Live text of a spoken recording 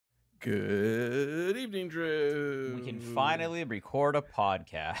Good evening, Drew. We can finally record a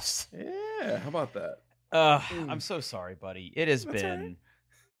podcast. Yeah, how about that? I'm so sorry, buddy. It has been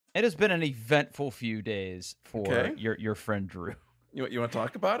an eventful few days for your friend Drew. You want to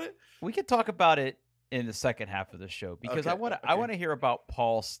talk about it? We could talk about it in the second half of the show because I want to hear about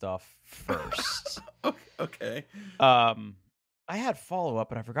Paul's stuff first. Okay. I had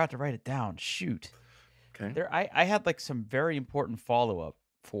follow-up and I forgot to write it down. Shoot. Okay. I had like some very important follow-up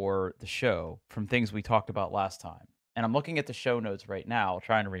for the show from things we talked about last time. And I'm looking at the show notes right now,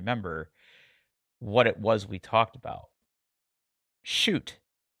 trying to remember what it was we talked about. Shoot,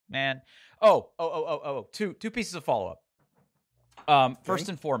 man. Two pieces of follow-up. First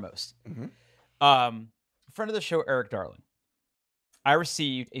and foremost, friend of the show, Eric Darling. I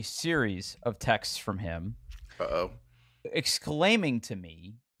received a series of texts from him exclaiming to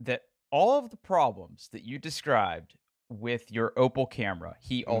me that all of the problems that you described with your Opal camera,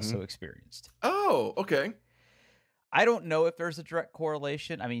 he also experienced. Oh, okay. I don't know if there's a direct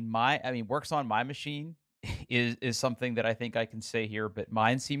correlation. I mean, works on my machine is something that I think I can say here, but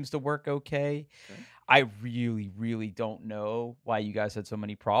mine seems to work okay. I really, really don't know why you guys had so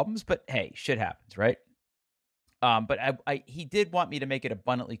many problems, but hey, shit happens, right? But he did want me to make it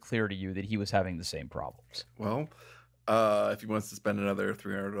abundantly clear to you that he was having the same problems. Well, if he wants to spend another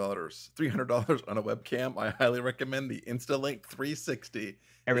 $300 on a webcam, I highly recommend the InstaLink 360.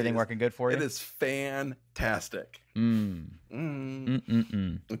 Everything working good for you? It is fantastic. It's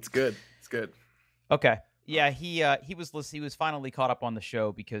good. It's good. Okay. Yeah, he was finally caught up on the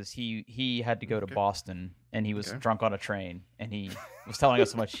show because he had to go to Boston and he was drunk on a train and he was telling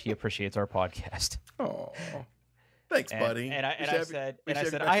us how much he appreciates our podcast. Oh, thanks, buddy. I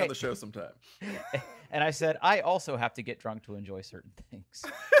said on the show sometime. And I said I also have to get drunk to enjoy certain things.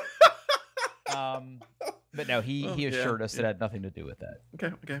 But no, he assured us it had nothing to do with that.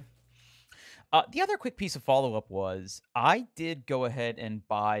 Okay. The other quick piece of follow-up was I did go ahead and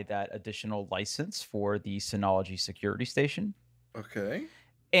buy that additional license for the Synology security station. Okay.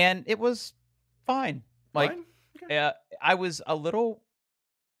 And it was fine. I was a little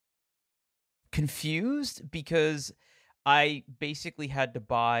confused because I basically had to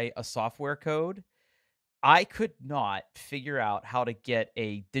buy a software code. I could not figure out how to get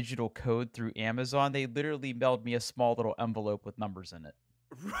a digital code through Amazon. They literally mailed me a small little envelope with numbers in it.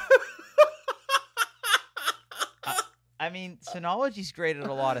 I mean, Synology's great at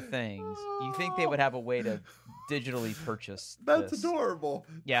a lot of things. You think they would have a way to digitally purchase That's this. Adorable.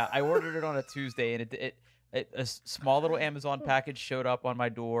 Yeah, I ordered it on a Tuesday, and a small little Amazon package showed up on my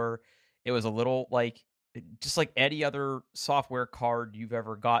door. It was a little just like any other software card you've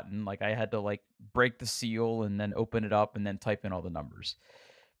ever gotten. Like I had to break the seal and then open it up and then type in all the numbers.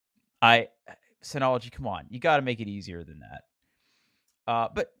 Synology, come on, you got to make it easier than that.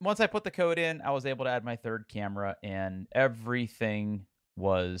 But once I put the code in, I was able to add my third camera and everything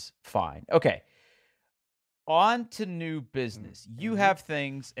was fine. Okay. On to new business. You have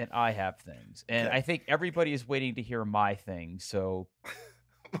things and I have things. And I think everybody is waiting to hear my things. So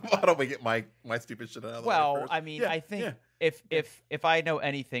why don't we get my stupid shit out of the way first? I mean, I think if I know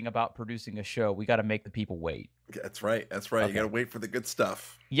anything about producing a show, we got to make the people wait. That's right. Okay. You got to wait for the good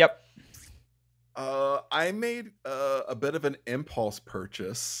stuff. Yep. I made a bit of an impulse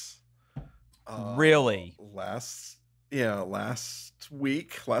purchase. Really? Last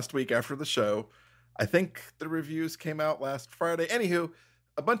week after the show. I think the reviews came out last Friday. Anywho,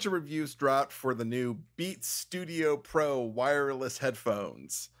 a bunch of reviews dropped for the new Beats Studio Pro wireless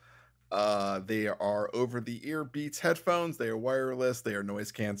headphones. They are over-the-ear Beats headphones. They are wireless. They are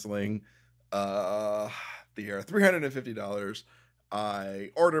noise canceling. They are $350.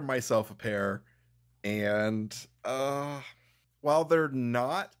 I ordered myself a pair. And while they're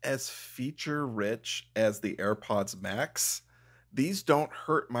not as feature-rich as the AirPods Max, these don't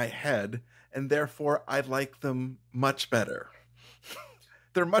hurt my head, and therefore I like them much better.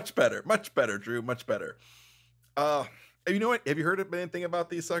 They're much better, Drew, much better. You know what? Have you heard anything about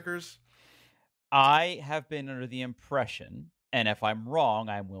these suckers? I have been under the impression, and if I'm wrong,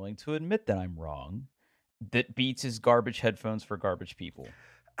 I'm willing to admit that I'm wrong, that Beats is garbage headphones for garbage people.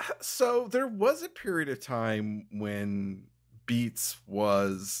 So there was a period of time when Beats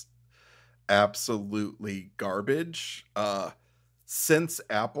was absolutely garbage. Since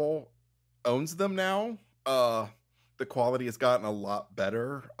Apple owns them now, the quality has gotten a lot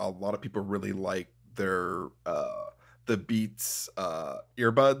better. A lot of people really like their the Beats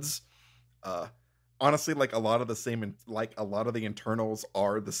earbuds. Honestly, a lot of the internals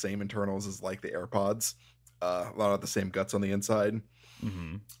are the same internals as the AirPods. A lot of the same guts on the inside.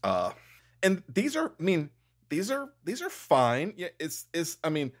 And these are fine. Yeah,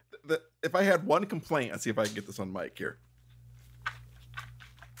 if I had one complaint, let's see if I can get this on mic here.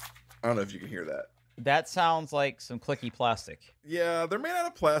 I don't know if you can hear that. That sounds like some clicky plastic. Yeah, they're made out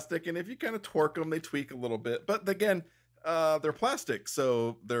of plastic, and if you kind of twerk them, they tweak a little bit. But again, they're plastic,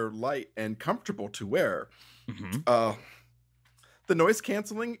 so they're light and comfortable to wear. Mm-hmm. The noise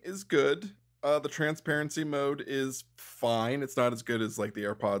canceling is good. The transparency mode is fine. It's not as good as like the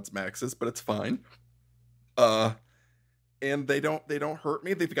AirPods Maxes, but it's fine. And they don't hurt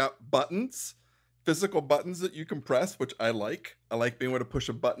me. They've got buttons, physical buttons that you can press, which I like. I like being able to push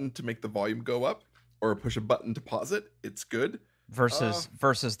a button to make the volume go up, or push a button to pause it. It's good. Versus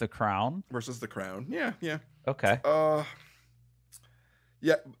the Crown. Versus the Crown. Yeah. Okay.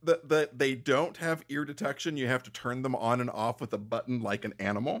 Yeah, they don't have ear detection. You have to turn them on and off with a button like an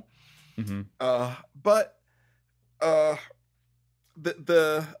animal. Mm-hmm. But the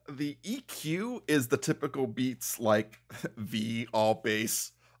EQ is the typical Beats, like V, all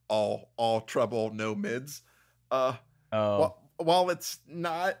bass, all treble, no mids. While it's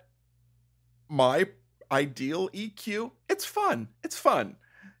not my ideal EQ, it's fun. It's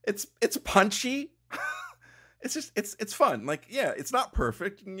punchy. It's fun. Like, yeah, it's not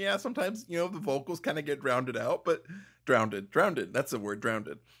perfect. And yeah, sometimes, the vocals kind of get drowned out, but drowned. That's the word, drowned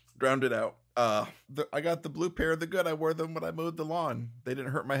out. I got the blue pair of the good. I wore them when I mowed the lawn. They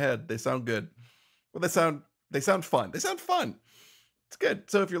didn't hurt my head. They sound good. Well, they sound fun. They sound fun. It's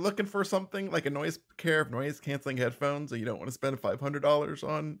good. So if you're looking for something like a noise canceling headphones, and you don't want to spend $500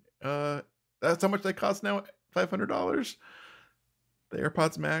 on, that's how much they cost now. $500. The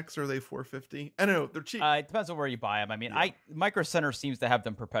AirPods Max, are they $450? I don't know. They're cheap. It depends on where you buy them. I mean, Micro Center seems to have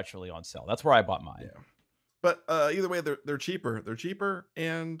them perpetually on sale. That's where I bought mine. Yeah. But either way, they're cheaper. They're cheaper,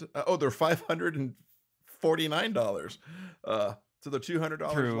 and they're $549. So they're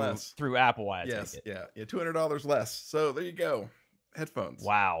 $200 less through Apple. Yes, yeah, $200 less. So there you go. Headphones.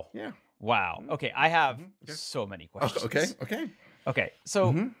 Wow. Yeah. Wow. Mm-hmm. Okay, I have Okay. so many questions. Okay.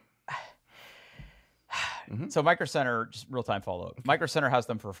 So. Mm-hmm. So Micro Center, just real-time follow-up. Micro Center has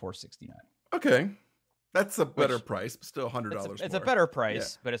them for $469. Okay, that's a better price, but still $100. It's a better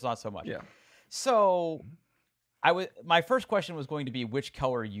price, but it's not so much. Yeah. So, my first question was going to be which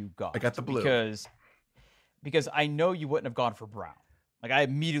color you got. I got the blue because I know you wouldn't have gone for brown. Like I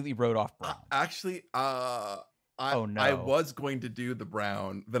immediately wrote off brown. Actually, I was going to do the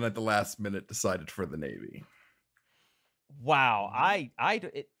brown, then at the last minute decided for the navy. Wow,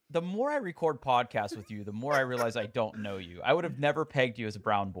 the more I record podcasts with you, the more I realize I don't know you. I would have never pegged you as a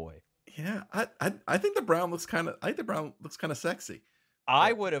brown boy. Yeah, I think the brown looks kind of sexy.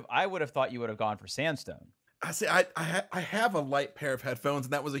 I would have thought you would have gone for sandstone. I see. I have a light pair of headphones,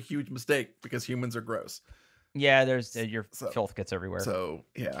 and that was a huge mistake because humans are gross. Yeah, your filth gets everywhere. So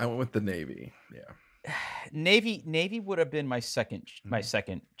yeah, I went with the navy. Yeah, navy would have been my second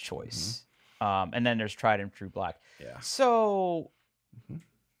choice. Mm-hmm. And then there's tried and true black. Yeah. So. Mm-hmm.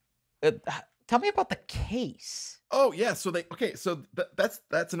 Tell me about the case. Oh yeah, so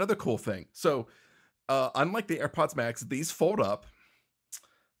that's another cool thing. So unlike the AirPods Max, these fold up,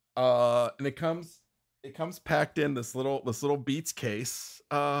 and it comes packed in this little Beats case.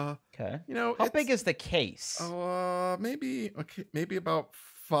 Okay. How big is the case? Maybe about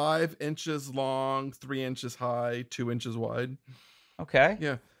 5 inches long, 3 inches high, 2 inches wide. Okay.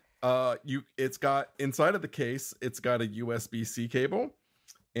 Yeah. It's got inside of the case, it's got a USB-C cable.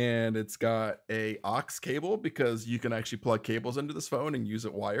 And it's got a aux cable because you can actually plug cables into this phone and use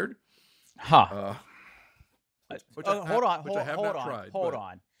it wired. Huh. Hold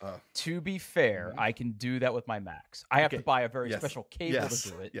on. To be fair, I can do that with my Macs. I have to buy a very special cable to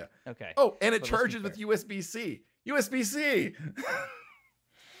do it. Yeah. Okay. Oh, and it charges with USB-C. USB-C.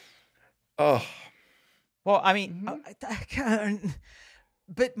 Oh. Well, I mean,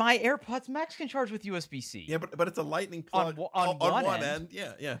 but my AirPods Max can charge with USB-C. Yeah, but it's a lightning plug on one end.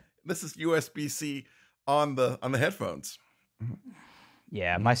 Yeah. This is USB-C on the headphones.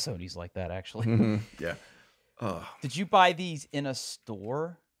 Yeah, my Sony's like that actually. Mm-hmm. Yeah. Did you buy these in a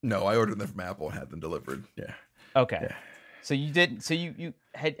store? No, I ordered them from Apple and had them delivered. Yeah. Okay. Yeah. So you didn't. So you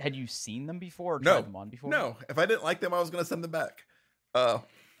had you seen them before? Or No. tried them on before? No. If I didn't like them, I was going to send them back.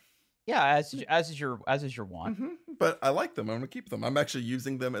 Yeah, as is your want. Mm-hmm. But I like them. I'm going to keep them. I'm actually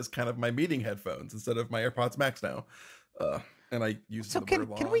using them as kind of my meeting headphones instead of my AirPods Max now. And I use them. So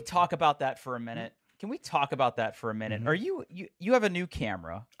can we talk about that for a minute? Can we talk about that for a minute? Mm-hmm. Are you have a new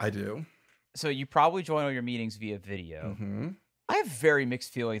camera? I do. So you probably join all your meetings via video. Mm-hmm. I have very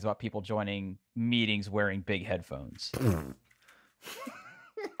mixed feelings about people joining meetings wearing big headphones.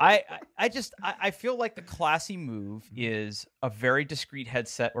 I feel like the classy move is a very discreet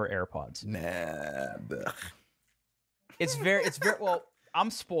headset or AirPods. Nah. It's very well. I'm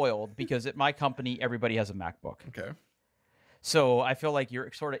spoiled because at my company, everybody has a MacBook. Okay. So I feel like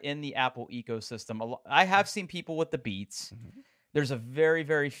you're sort of in the Apple ecosystem. I have seen people with the Beats. Mm-hmm. There's a very,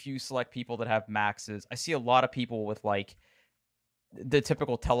 very few select people that have Maxes. I see a lot of people with like the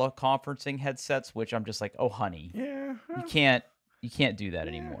typical teleconferencing headsets, which I'm just like, oh, honey, Yeah. you can't do that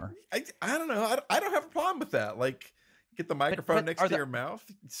anymore. I don't know. I don't have a problem with that. Like, get the microphone next to your mouth.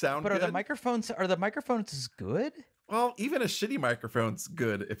 Sound good. But are the microphones as good? Well, even a shitty microphone's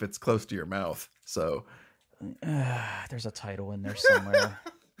good if it's close to your mouth. So there's a title in there somewhere.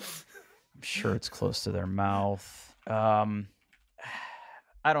 I'm sure it's close to their mouth. I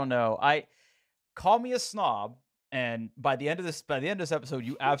don't know. Call me a snob, and by the end of this episode,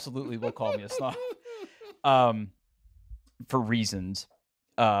 you absolutely will call me a snob. For reasons.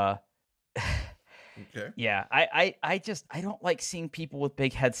 okay. Yeah, I don't like seeing people with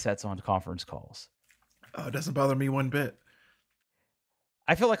big headsets on conference calls. Oh, it doesn't bother me one bit.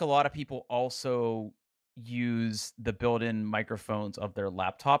 I feel like a lot of people also use the built-in microphones of their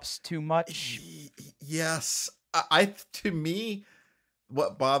laptops too much. Yes. To me,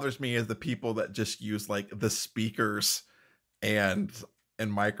 what bothers me is the people that just use like the speakers and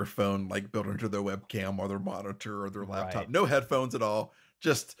microphone like built into their webcam or their monitor or their laptop. Right. No headphones at all.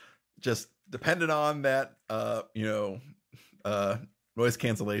 Just dependent on that noise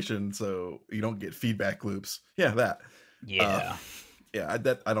cancellation so you don't get feedback loops. Yeah, that. Yeah. I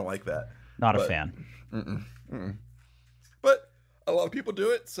don't like that. Not a fan. But a lot of people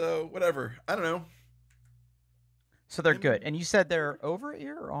do it, so whatever. I don't know. So they're good. And you said they're over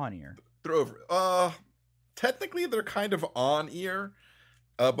ear or on ear? They're over. Technically they're kind of on ear,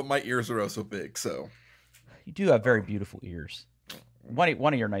 but my ears are also big, so. You do have very beautiful ears.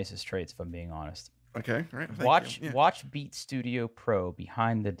 One of your nicest traits, if I'm being honest. Okay, all right. Watch Beat Studio Pro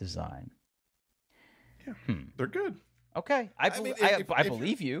behind the design. Yeah, they're good. Okay, I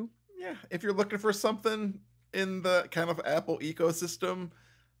believe you. Yeah, if you're looking for something in the kind of Apple ecosystem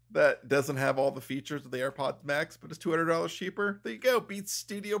that doesn't have all the features of the AirPods Max, but is $200 cheaper, there you go. Beats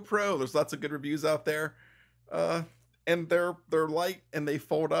Studio Pro. There's lots of good reviews out there, and they're light and they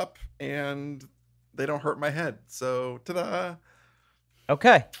fold up and they don't hurt my head. So ta-da!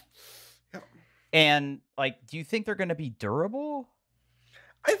 Okay. Yeah. And like, do you think they're going to be durable?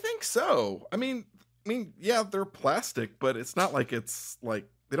 I think so. I mean, yeah, they're plastic, but it's not like it's like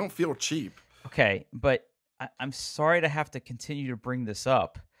they don't feel cheap. Okay, but I'm sorry to have to continue to bring this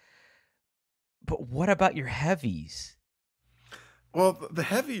up, but what about your heavies? Well, the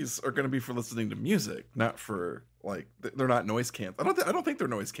heavies are going to be for listening to music, not for like they're not noise cancel. I don't think they're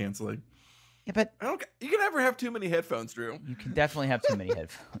noise canceling. Yeah, but you can never have too many headphones, Drew. You can definitely have too many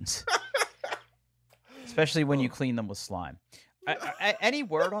headphones, especially when you clean them with slime. Any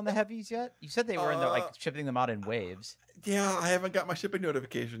word on the heavies yet? You said they were in there, like shipping them out in waves. Yeah, I haven't got my shipping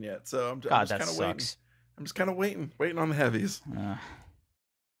notification yet, so I'm just kind of waiting. I'm just kind of waiting on the heavies.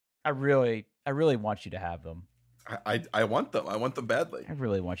 I really want you to have them. I want them. I want them badly. I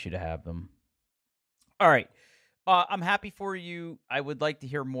really want you to have them. All right. I'm happy for you. I would like to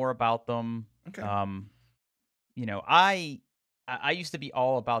hear more about them. Okay. You know, I used to be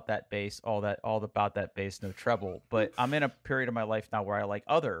all about that bass, all about that bass, no treble. But I'm in a period of my life now where I like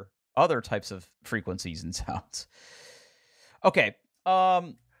other types of frequencies and sounds. Okay.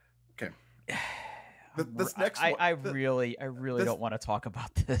 Okay. This next one, I really don't want to talk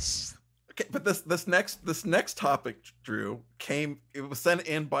about this. Okay, but this next topic, Drew, it was sent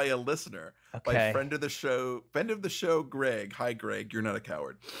in by a listener, by friend of the show, Greg. Hi, Greg. You're not a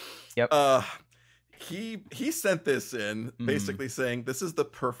coward. Yep. He sent this in basically saying this is the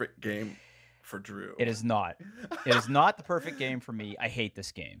perfect game for Drew. It is not. It is not the perfect game for me. I hate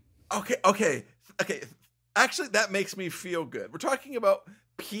this game. Okay. Actually, that makes me feel good. We're talking about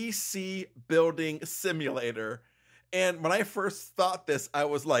PC building simulator. And when I first thought this, I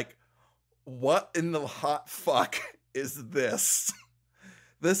was like, what in the hot fuck is this?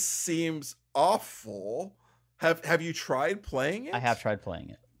 This seems awful. Have you tried playing it? I have tried playing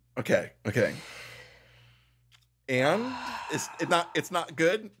it. Okay. And it's not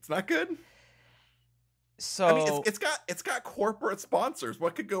good. It's not good. So I mean, it's got corporate sponsors.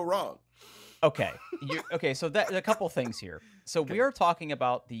 What could go wrong? Okay. So that a couple things here. So we are talking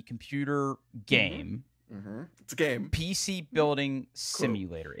about the computer game. Mm-hmm. It's a game. PC building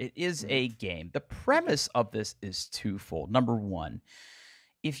simulator. It is a game. The premise of this is twofold. Number one,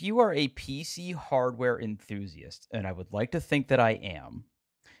 if you are a PC hardware enthusiast, and I would like to think that I am,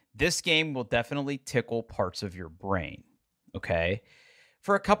 this game will definitely tickle parts of your brain. Okay?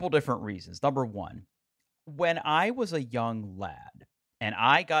 For a couple different reasons. Number one, when I was a young lad and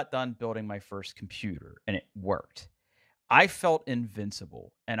I got done building my first computer and it worked, I felt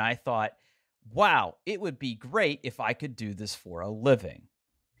invincible, and I thought, wow, it would be great if I could do this for a living.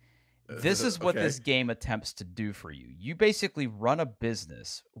 This is what Okay. this game attempts to do for you. You basically run a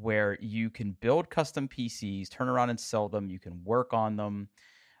business where you can build custom PCs, turn around and sell them. You can work on them,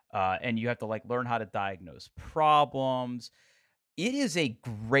 and you have to like learn how to diagnose problems. It is a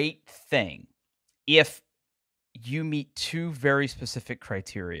great thing if you meet two very specific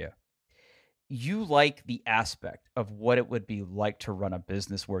criteria. You like the aspect of what it would be like to run a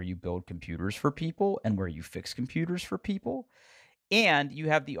business where you build computers for people and where you fix computers for people, and you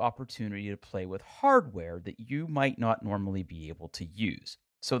have the opportunity to play with hardware that you might not normally be able to use.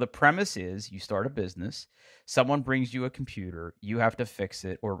 So the premise is you start a business, someone brings you a computer, you have to fix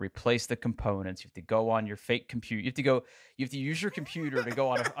it or replace the components. You have to go on your fake computer. You have to use your computer to go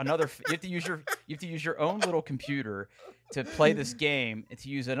on another you have to use your own little computer to play this game and to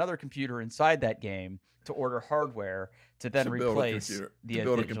use another computer inside that game to order hardware to then To build a replace computer. the To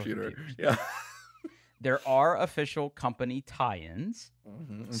build a digital computer. computers. Yeah. There are official company tie-ins.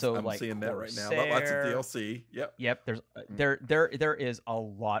 So I'm like seeing that right now. Corsair, Lots of DLC. Yep. Yep, there is a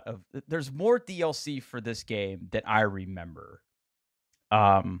lot of there's more DLC for this game than I remember.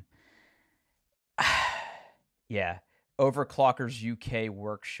 Um yeah, Overclockers UK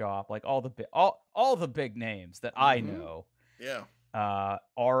Workshop, like all the big names that I know. Yeah.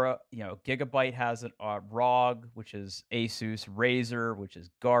 Aura, Gigabyte has an ROG, which is Asus, Razer, which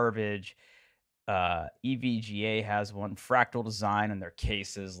is garbage. EVGA has one, Fractal Design in their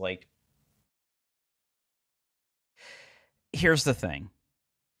cases. Like, here's the thing,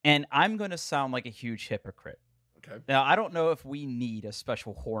 and I'm going to sound like a huge hypocrite. Okay. Now, I don't know if we need a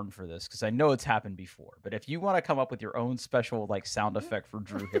special horn for this because I know it's happened before. But if you want to come up with your own special like sound effect for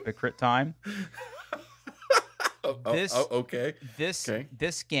Drew Hypocrite time, Okay.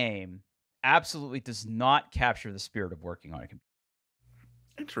 This game absolutely does not capture the spirit of working on a computer.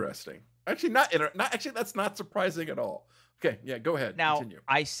 Interesting. Actually, actually. That's not surprising at all. Okay, yeah, go ahead. Now, Continue.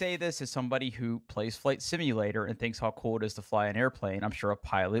 I say this as somebody who plays Flight Simulator and thinks how cool it is to fly an airplane. I'm sure a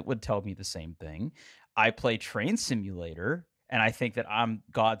pilot would tell me the same thing. I play Train Simulator, and I think that I'm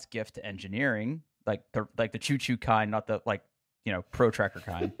God's gift to engineering, like the choo-choo kind, not the protractor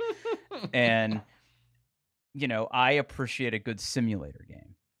kind. And I appreciate a good simulator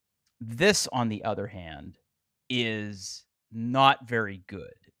game. This, on the other hand, is not very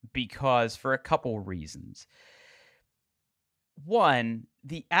good because for a couple reasons. One,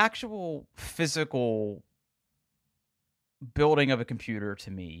 the actual physical building of a computer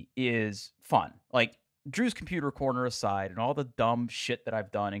to me is fun. Like Drew's Computer Corner aside and all the dumb shit that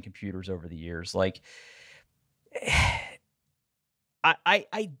I've done in computers over the years, like there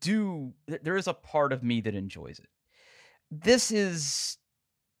is a part of me that enjoys it. This is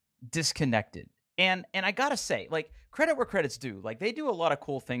disconnected. And I gotta say, like, credit where credit's due. Like, they do a lot of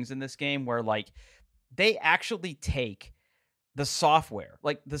cool things in this game where, like, they actually take the software,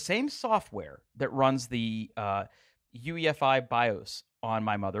 like the same software that runs the UEFI BIOS on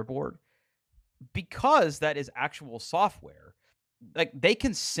my motherboard, because that is actual software. Like, they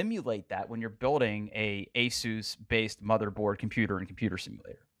can simulate that when you're building a Asus-based motherboard computer and computer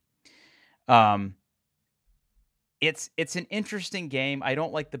simulator. It's an interesting game. I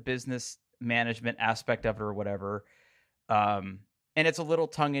don't like the business management aspect of it or whatever. And it's a little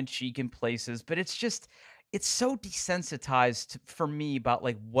tongue-in-cheek in places, but it's so desensitized for me about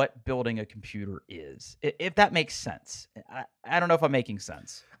like what building a computer is, if that makes sense. I don't know if I'm making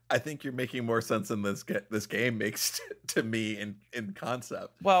sense. I think you're making more sense than this game makes to me in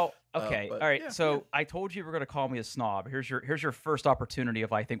concept. Well, okay, all right. Yeah, so yeah. I told you we're going to call me a snob. Here's your first opportunity.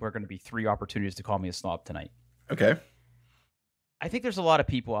 If I think we're going to be 3 opportunities to call me a snob tonight. Okay. I think there's a lot of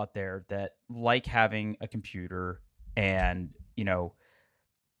people out there that like having a computer and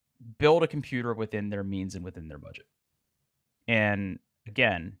build a computer within their means and within their budget. And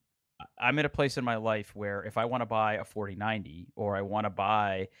again, I'm in a place in my life where if I want to buy a 4090 or I want to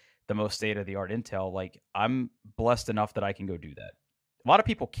buy the most state-of-the-art Intel, like, I'm blessed enough that I can go do that. A lot of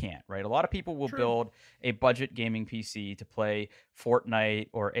people can't, right? A lot of people will build a budget gaming PC to play Fortnite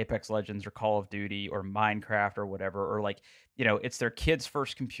or Apex Legends or Call of Duty or Minecraft or whatever, or like, it's their kid's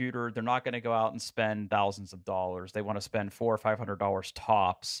first computer. They're not going to go out and spend thousands of dollars. They want to spend $400 or $500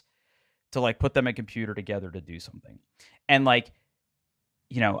 tops to like put them a computer together to do something. And like,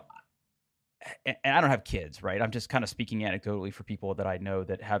 and I don't have kids, right? I'm just kind of speaking anecdotally for people that I know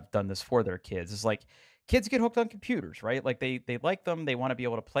that have done this for their kids. It's like kids get hooked on computers, right? Like they like them. They want to be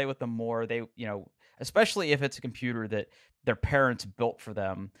able to play with them more. They, especially if it's a computer that their parents built for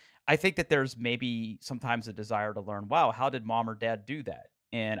them. I think that there's maybe sometimes a desire to learn, wow, how did mom or dad do that?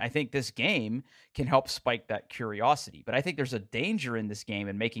 And I think this game can help spike that curiosity. But I think there's a danger in this game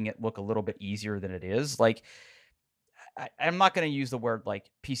in making it look a little bit easier than it is. Like, I'm not going to use the word like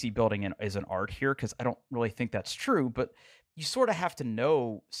PC building as an art here because I don't really think that's true, but you sort of have to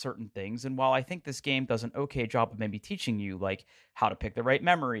know certain things. And while I think this game does an okay job of maybe teaching you like how to pick the right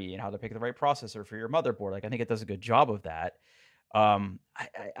memory and how to pick the right processor for your motherboard, like I think it does a good job of that.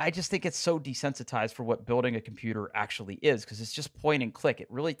 I just think it's so desensitized for what building a computer actually is because it's just point and click. It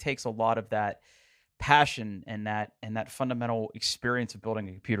really takes a lot of that passion and that fundamental experience of building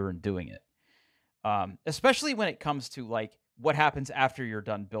a computer and doing it. Especially when it comes to like what happens after you're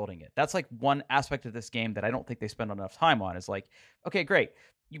done building it. That's like one aspect of this game that I don't think they spend enough time on is like, okay, great.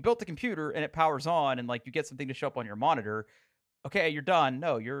 You built the computer and it powers on and like you get something to show up on your monitor. Okay, you're done.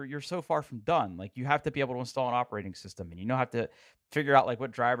 No, you're so far from done. Like you have to be able to install an operating system and you know have to figure out like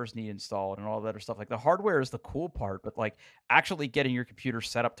what drivers need installed and all that other stuff. Like the hardware is the cool part, but like actually getting your computer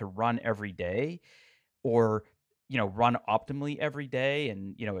set up to run every day or run optimally every day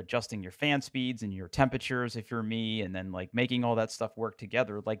and adjusting your fan speeds and your temperatures if you're me and then like making all that stuff work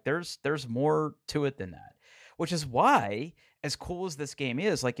together, like there's more to it than that, which is why as cool as this game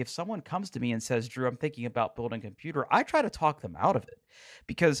is, like if someone comes to me and says, Drew, I'm thinking about building a computer, I try to talk them out of it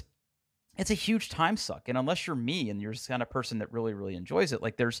because it's a huge time suck. And unless you're me and you're the kind of person that really, really enjoys it,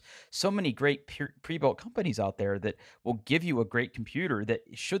 like there's so many great pre-built companies out there that will give you a great computer that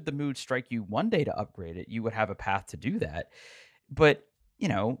should the mood strike you one day to upgrade it, you would have a path to do that. But,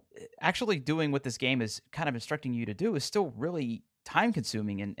 actually doing what this game is kind of instructing you to do is still really time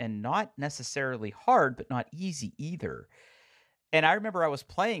consuming and not necessarily hard, but not easy either. And I remember I was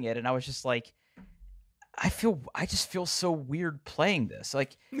playing it and I was just like, I just feel so weird playing this.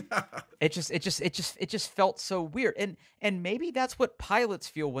 Like it just felt so weird. And maybe that's what pilots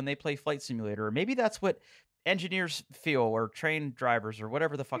feel when they play Flight Simulator, or maybe that's what engineers feel or train drivers or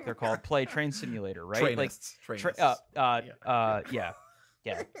whatever the fuck they're called play Train Simulator, right?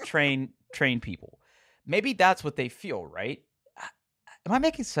 Yeah. Train people. Maybe that's what they feel, right? Am I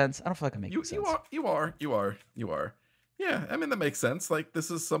making sense? I don't feel like I'm making sense. You are. Yeah, I mean that makes sense. Like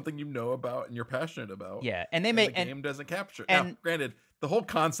this is something you know about and you're passionate about. Yeah, and the game doesn't capture. Now, granted, the whole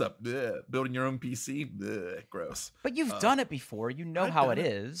concept, building your own PC, gross. But you've done it before. You know how it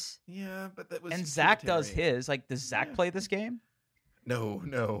is. Yeah, but that was. And Zach does his. Like, does Zach play this game?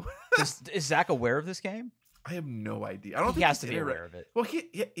 No. Is Zach aware of this game? I have no idea. I don't think he has to be aware of it. Well,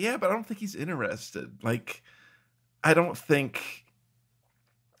 yeah, but I don't think he's interested. Like, I don't think.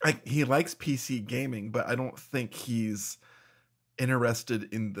 He likes PC gaming, but I don't think he's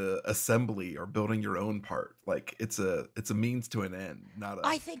interested in the assembly or building your own part. Like it's a means to an end, not a.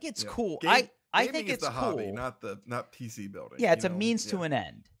 I think it's cool. I think it's the cool. hobby, not PC building. Yeah, it's a means to an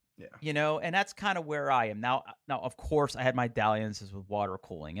end. Yeah, and that's kind of where I am now. Now, of course, I had my dalliances with water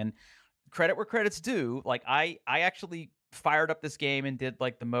cooling, and credit where credit's due. Like I actually fired up this game and did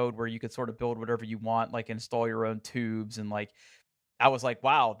like the mode where you could sort of build whatever you want, like install your own tubes and like. I was like,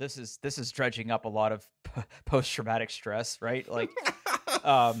 wow, this is dredging up a lot of post-traumatic stress, right? Like,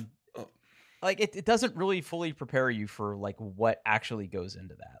 like it doesn't really fully prepare you for like what actually goes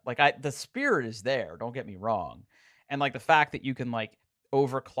into that. Like the spirit is there, don't get me wrong. And like the fact that you can like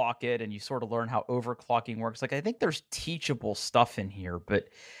overclock it and you sort of learn how overclocking works. Like I think there's teachable stuff in here, but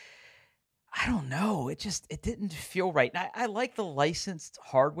I don't know. It didn't feel right. And I like the licensed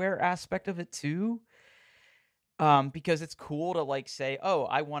hardware aspect of it too. Because it's cool to like say, oh,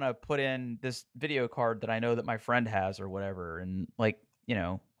 I want to put in this video card that I know that my friend has or whatever. And like,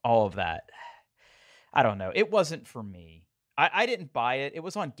 all of that. I don't know. It wasn't for me. I didn't buy it. It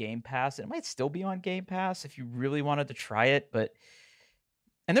was on Game Pass. It might still be on Game Pass if you really wanted to try it.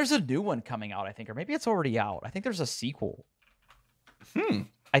 And there's a new one coming out, I think, or maybe it's already out. I think there's a sequel.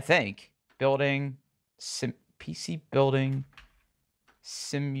 I think. PC building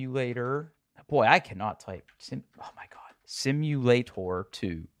simulator. Boy, I cannot type. Oh my god, Simulator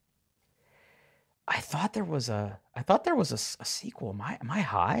 2. I thought there was a sequel. Am I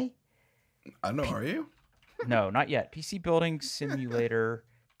high? I don't know. Are you? No, not yet. PC Building Simulator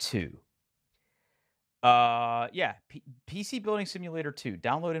 2. Yeah, PC Building Simulator 2.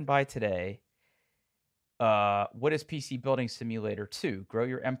 Download and buy today. What is PC Building Simulator 2? Grow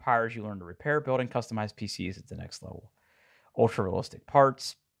your empire as you learn to repair, build, and customize PCs at the next level. Ultra realistic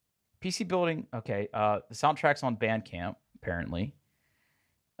parts. PC building, okay. The soundtrack's on Bandcamp, apparently.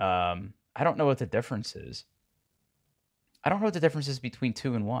 I don't know what the difference is. I don't know what the difference is between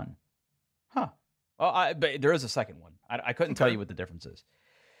 2 and 1. Huh. Well, but there is a second one. I couldn't tell you what the difference is.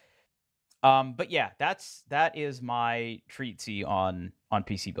 But yeah, that is my treatsy on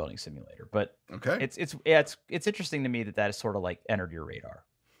PC Building Simulator. But Okay. it's interesting to me that has sort of like entered your radar.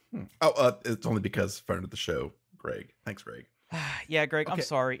 Oh, it's only because friend of the show, Greg. Thanks, Greg. Yeah, Greg, Okay. I'm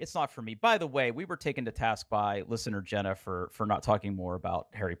sorry. It's not for me. By the way, we were taken to task by listener Jenna for not talking more about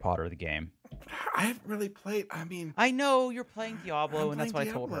Harry Potter the game. I haven't really played. I mean, I know you're playing Diablo, and that's what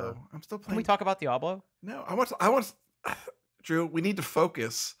Diablo. I told her. I'm still playing. Can we talk about Diablo? No, I want. Drew, we need to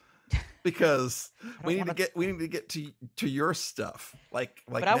focus because we need to get to your stuff. But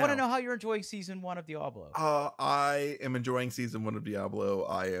I want to know how you're enjoying season 1 of Diablo. I am enjoying season 1 of Diablo.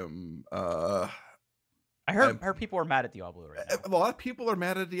 I am. I heard people are mad at Diablo right now. A lot of people are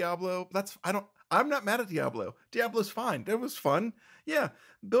mad at Diablo. I'm not mad at Diablo. Diablo's fine. It was fun. Yeah,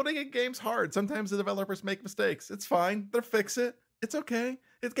 building a game's hard. Sometimes the developers make mistakes. It's fine. They'll fix it. It's okay.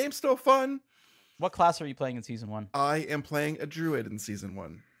 The game's still fun. What class are you playing in season 1? I am playing a druid in season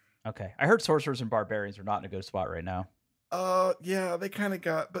 1. Okay. I heard sorcerers and barbarians are not in a good spot right now. Yeah, they kind of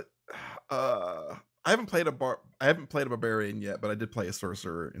got, but I haven't played a barbarian yet, but I did play a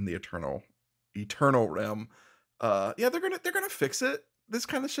sorcerer in the eternal realm. Yeah, they're gonna fix it. This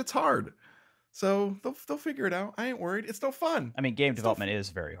kind of shit's hard, so they'll figure it out. I ain't worried. It's still fun. I mean, game development is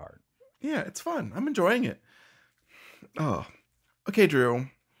very hard. Yeah, it's fun. I'm enjoying it. Oh, okay, Drew.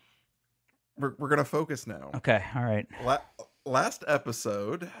 We're gonna focus now. Okay, all right. Last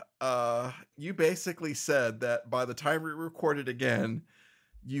episode, you basically said that by the time we recorded again,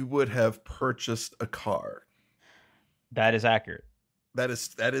 you would have purchased a car. That is accurate. That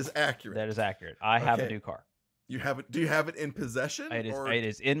is accurate. That is accurate. I have a new car. You have it? Do you have it in possession? It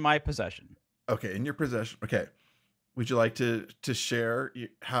is in my possession. Okay, in your possession. Okay. Would you like to share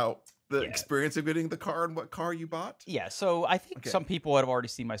how the experience of getting the car and what car you bought? Yeah, so I think some people have already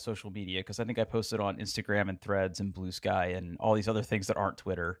seen my social media because I think I posted on Instagram and Threads and Blue Sky and all these other things that aren't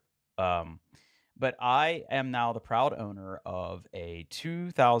Twitter. But I am now the proud owner of a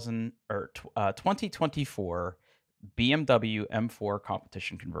 2024 BMW M4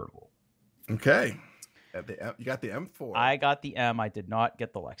 competition convertible. Okay. You got the M4. I got the M. I did not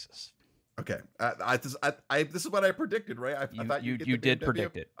get the Lexus. Okay. This is what I predicted, right? I thought you did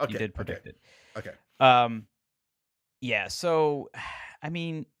predict it. Okay. You did predict it. Okay. Yeah. So, I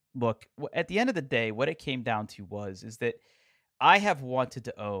mean, look, at the end of the day, what it came down to is that I have wanted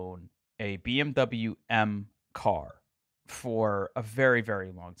to own a BMW M car for a very,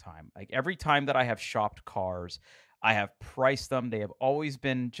 very long time. Like every time that I have shopped cars, I have priced them. They have always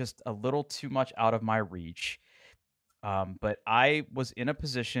been just a little too much out of my reach. But I was in a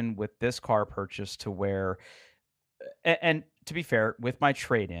position with this car purchase to where, and to be fair, with my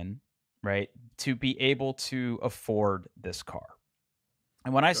trade-in, right, to be able to afford this car.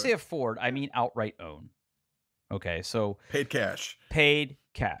 And when I say afford, I mean outright own. Okay, so paid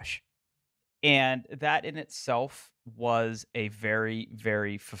cash. And that in itself was a very,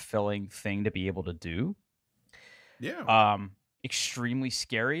 very fulfilling thing to be able to do. Yeah. Extremely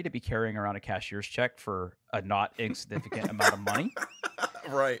scary to be carrying around a cashier's check for a not insignificant amount of money.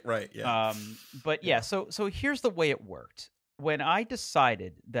 Right, yeah. But yeah, so here's the way it worked. When I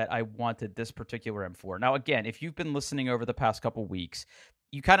decided that I wanted this particular M4. Now, again, if you've been listening over the past couple weeks,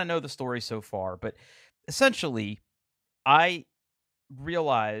 you kind of know the story so far, but essentially, I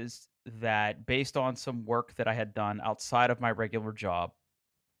realized that based on some work that I had done outside of my regular job,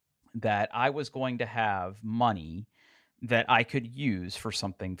 that I was going to have money that I could use for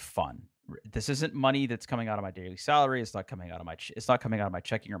something fun. This isn't money that's coming out of my daily salary. It's not coming out of my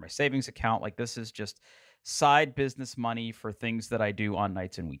checking or my savings account. Like this is just side business money for things that I do on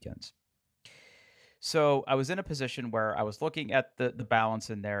nights and weekends. So I was in a position where I was looking at the balance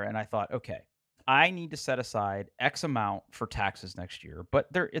in there and I thought, okay, I need to set aside X amount for taxes next year,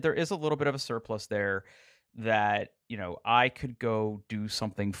 but there is a little bit of a surplus there that, I could go do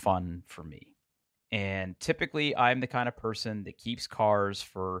something fun for me. And typically I'm the kind of person that keeps cars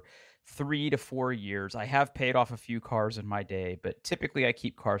for 3 to 4 years. I have paid off a few cars in my day, but typically I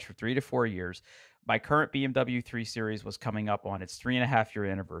keep cars for 3 to 4 years. My current BMW 3 Series was coming up on its 3.5-year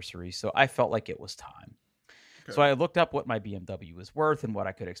anniversary, so I felt like it was time. Okay. So I looked up what my BMW was worth and what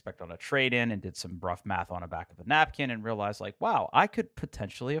I could expect on a trade-in and did some rough math on the back of a napkin and realized wow, I could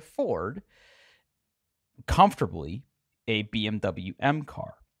potentially afford comfortably a BMW M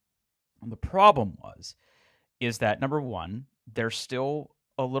car. And the problem is that number one, they're still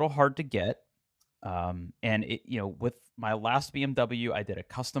a little hard to get. And with my last BMW, I did a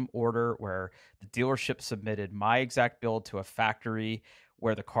custom order where the dealership submitted my exact build to a factory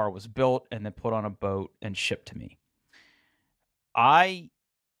where the car was built and then put on a boat and shipped to me. I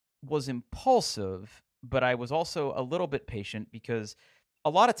was impulsive, but I was also a little bit patient because a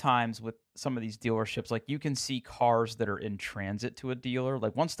lot of times with some of these dealerships, like you can see cars that are in transit to a dealer.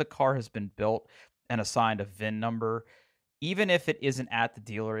 Like once the car has been built and assigned a VIN number, even if it isn't at the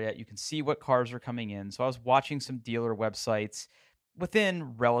dealer yet, you can see what cars are coming in. So I was watching some dealer websites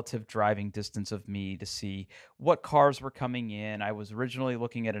within relative driving distance of me to see what cars were coming in. I was originally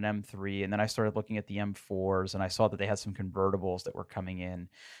looking at an M3 and then I started looking at the M4s and I saw that they had some convertibles that were coming in.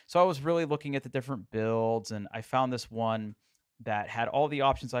 So I was really looking at the different builds and I found this one that had all the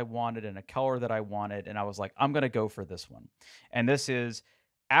options I wanted and a color that I wanted. And I was like, I'm going to go for this one. And this is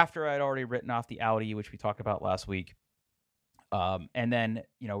after I'd already written off the Audi, which we talked about last week. And then,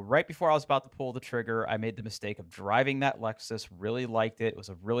 right before I was about to pull the trigger, I made the mistake of driving that Lexus. Really liked it. It was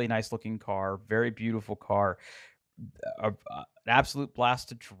a really nice looking car, very beautiful car, an absolute blast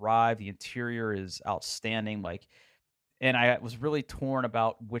to drive. The interior is outstanding. And I was really torn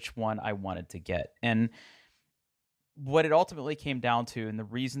about which one I wanted to get. And what it ultimately came down to, and the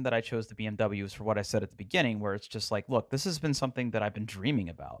reason that I chose the BMW is for what I said at the beginning, where it's just like, look, this has been something that I've been dreaming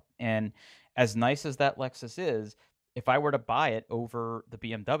about. And as nice as that Lexus is, if I were to buy it over the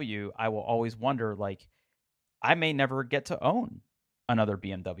BMW, I will always wonder, like, I may never get to own another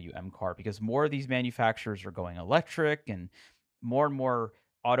BMW M car because more of these manufacturers are going electric and more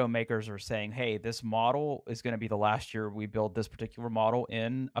automakers are saying, hey, this model is going to be the last year we build this particular model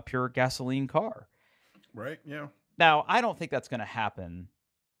in a pure gasoline car. Right. Yeah. Now, I don't think that's going to happen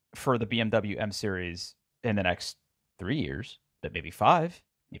for the BMW M series in the next 3 years, but maybe 5,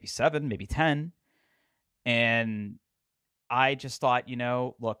 maybe 7, maybe 10. And I just thought,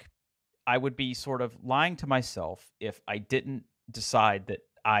 look, I would be sort of lying to myself if I didn't decide that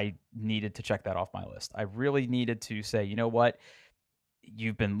I needed to check that off my list. I really needed to say, you know what?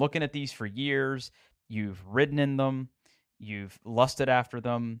 You've been looking at these for years. You've ridden in them. You've lusted after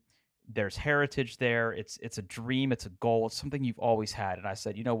them. There's heritage there. It's a dream. It's a goal. It's something you've always had. And I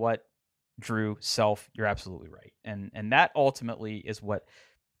said, you know what, Drew, you're absolutely right. And that ultimately is what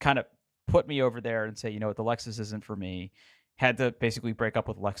kind of put me over there and say, you know what, the Lexus isn't for me. Had to basically break up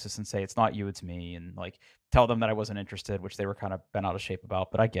with Lexus and say, it's not you, it's me. And tell them that I wasn't interested, which they were kind of bent out of shape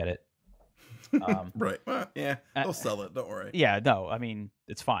about, but I get it. Right. Well, yeah, they'll sell it. Don't worry. Yeah, no, I mean,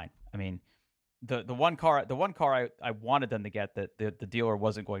 it's fine. I mean, the one car I wanted them to get that the dealer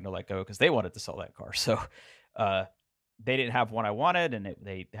wasn't going to let go because they wanted to sell that car. So they didn't have one I wanted, and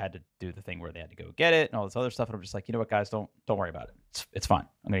they had to do the thing where they had to go get it and all this other stuff. And I'm just like, you know what, guys, don't worry about it. It's fine.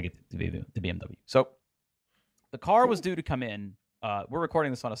 I'm gonna get the BMW. So the car was due to come in. We're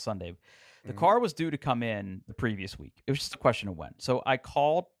recording this on a Sunday. The car was due to come in the previous week. It was just a question of when. So I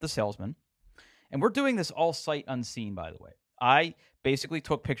called the salesman, and we're doing this all sight unseen, by the way. I basically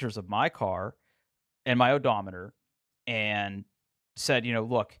took pictures of my car and my odometer and said,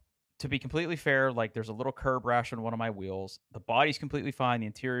 look, to be completely fair, there's a little curb rash on one of my wheels. The body's completely fine. The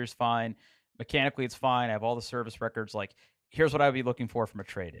interior's fine. Mechanically, it's fine. I have all the service records. Here's what I would be looking for from a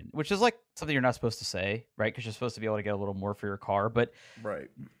trade-in, which is something you're not supposed to say, right? Because you're supposed to be able to get a little more for your car. But right.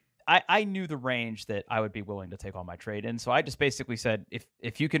 I knew the range that I would be willing to take on my trade-in. So I just basically said,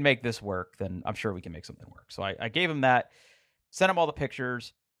 if you can make this work, then I'm sure we can make something work. So I gave him that, sent him all the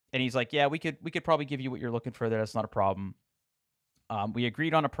pictures, and he's like, yeah, we could probably give you what you're looking for there. That's not a problem. We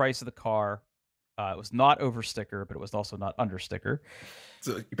agreed on a price of the car. It was not over sticker, but it was also not under sticker.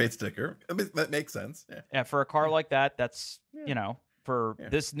 So you paid sticker. I mean, that makes sense. Yeah. And for a car like that, that's, for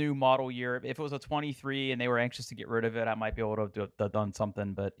this new model year, if it was a 23 and they were anxious to get rid of it, I might be able to have done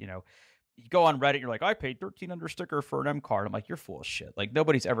something. But, you go on Reddit, you're like, I paid $13 under sticker for an M card. I'm like, you're full of shit.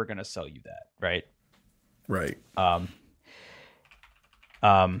 Nobody's ever going to sell you that. Right. Right.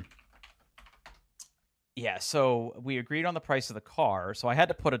 Yeah. So we agreed on the price of the car. So I had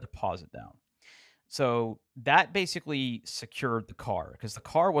to put a deposit down. So that basically secured the car because the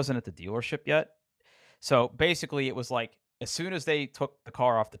car wasn't at the dealership yet. So basically it was as soon as they took the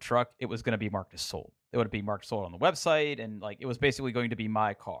car off the truck, it was going to be marked as sold. It would be marked sold on the website, and it was basically going to be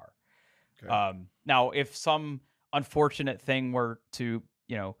my car. Okay. Now, if some unfortunate thing were to,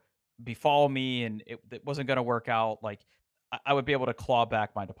 befall me and it wasn't going to work out, I would be able to claw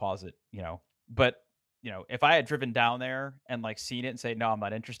back my deposit, But, if I had driven down there and seen it and say, no, I'm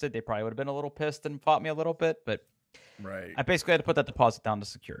not interested, they probably would have been a little pissed and fought me a little bit. But right. I basically had to put that deposit down to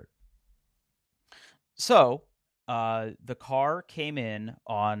secure it. So the car came in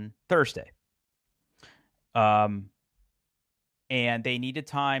on Thursday. And they needed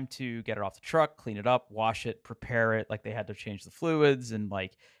time to get it off the truck, clean it up, wash it, prepare it. They had to change the fluids and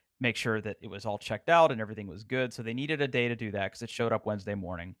make sure that it was all checked out and everything was good. So they needed a day to do that because it showed up Wednesday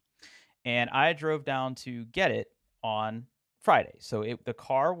morning. And I drove down to get it on Friday. So the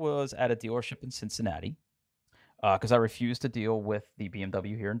car was at a dealership in Cincinnati. because I refused to deal with the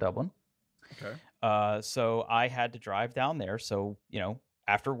BMW here in Dublin. Okay. So I had to drive down there. So,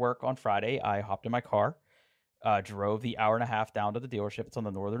 after work on Friday, I hopped in my car, drove the hour and a half down to the dealership. It's on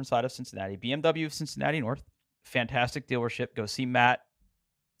the northern side of Cincinnati, BMW of Cincinnati North. Fantastic dealership. Go see Matt.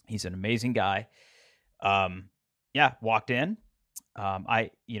 He's an amazing guy. Yeah, walked in.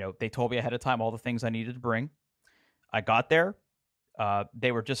 They told me ahead of time all the things I needed to bring. I got there.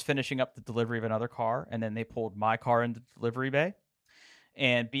 They were just finishing up the delivery of another car, and then they pulled my car into the delivery bay.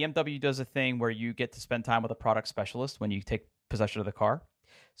 And BMW does a thing where you get to spend time with a product specialist when you take possession of the car.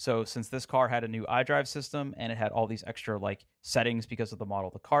 So since this car had a new iDrive system and it had all these extra settings because of the model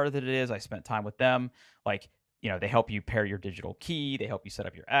of the car that it is, I spent time with them. They help you pair your digital key, they help you set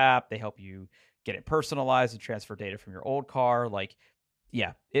up your app, they help you get it personalized and transfer data from your old car.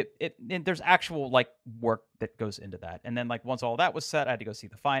 There's actual work that goes into that. And then once all that was set, I had to go see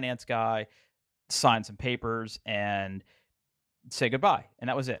the finance guy, sign some papers, and say goodbye. And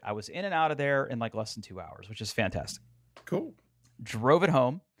that was it. I was in and out of there in less than 2 hours, which is fantastic. Cool. Drove it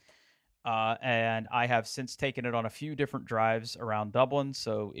home. And I have since taken it on a few different drives around Dublin.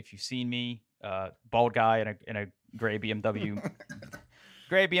 So if you've seen me, bald guy in a gray BMW,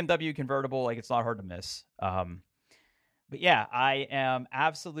 gray BMW convertible, it's not hard to miss. But yeah, I am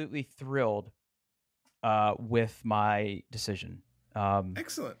absolutely thrilled with my decision.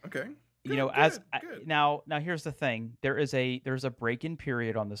 Excellent. Okay. Good, now here's the thing. There's a break-in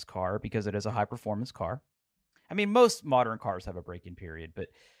period on this car because it is a high-performance car. I mean, most modern cars have a break-in period, but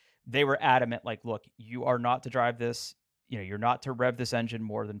they were adamant, look, you are not to drive this. You're not to rev this engine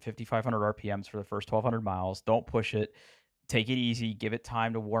more than 5,500 RPMs for the first 1,200 miles. Don't push it. Take it easy. Give it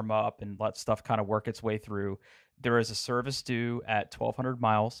time to warm up and let stuff kind of work its way through. There is a service due at 1,200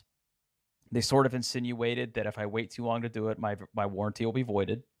 miles. They sort of insinuated that if I wait too long to do it, my warranty will be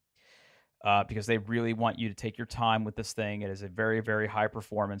voided. Because they really want you to take your time with this thing. It is a very, very high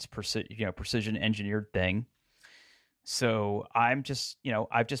performance, precision engineered thing. So I've just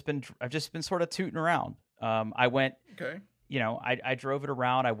been sort of tooting around. I went, okay. I drove it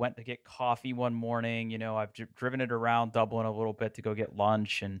around. I went to get coffee one morning. I've driven it around Dublin a little bit to go get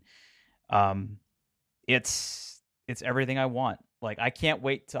lunch, and it's everything I want. I can't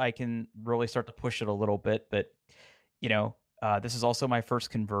wait till I can really start to push it a little bit. But this is also my first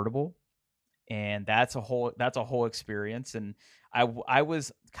convertible. And that's a whole experience. And I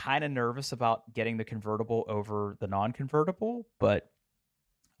was kind of nervous about getting the convertible over the non-convertible, but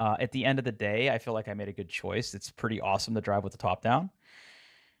at the end of the day, I feel like I made a good choice. It's pretty awesome to drive with the top down.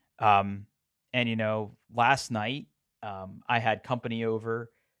 Last night I had company over,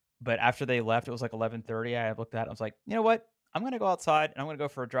 but after they left, it was 11:30. I looked at it. I was like, you know what? I'm going to go outside and I'm going to go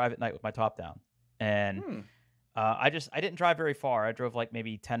for a drive at night with my top down. And I didn't drive very far. I drove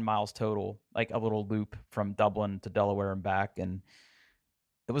maybe 10 miles total, a little loop from Dublin to Delaware and back. And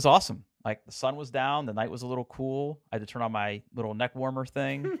it was awesome. The sun was down. The night was a little cool. I had to turn on my little neck warmer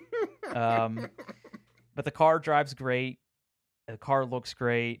thing. But the car drives great. The car looks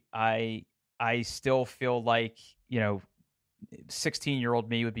great. I still feel 16-year-old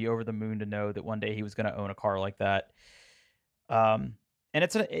me would be over the moon to know that one day he was going to own a car like that. And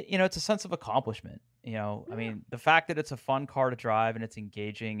it's a sense of accomplishment. I mean, the fact that it's a fun car to drive and it's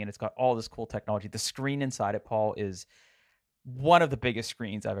engaging and it's got all this cool technology. The screen inside it, Paul, is one of the biggest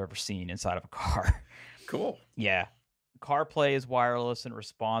screens I've ever seen inside of a car. Cool. Yeah. CarPlay is wireless and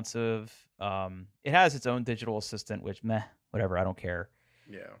responsive. It has its own digital assistant, which whatever, I don't care.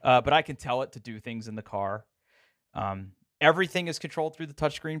 Yeah. But I can tell it to do things in the car. Everything is controlled through the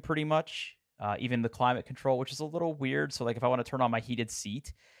touchscreen pretty much. Even the climate control, which is a little weird. So if I want to turn on my heated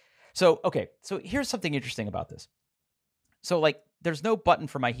seat. So here's something interesting about this. So there's no button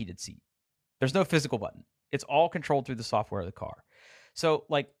for my heated seat. There's no physical button. It's all controlled through the software of the car. So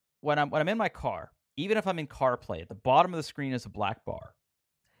when I'm in my car, even if I'm in CarPlay, at the bottom of the screen is a black bar,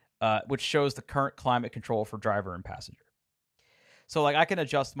 which shows the current climate control for driver and passenger. So I can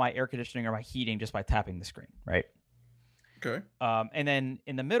adjust my air conditioning or my heating just by tapping the screen, right? Okay. And then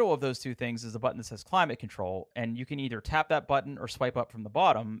in the middle of those two things is the button that says climate control, and you can either tap that button or swipe up from the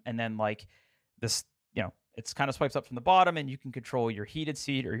bottom, and then this, it's kind of swipes up from the bottom, and you can control your heated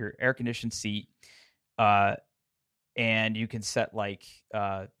seat or your air conditioned seat, and you can set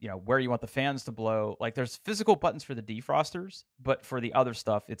where you want the fans to blow. There's physical buttons for the defrosters, but for the other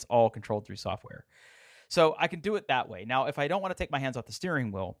stuff, it's all controlled through software. So I can do it that way. Now, if I don't want to take my hands off the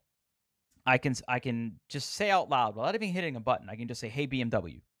steering wheel, I can just say out loud without even hitting a button. I can just say, "Hey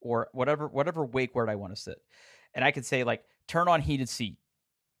BMW," or whatever wake word I want to sit, and I can say "Turn on heated seat,"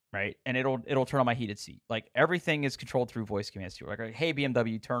 right? And it'll turn on my heated seat. Everything is controlled through voice commands too. "Hey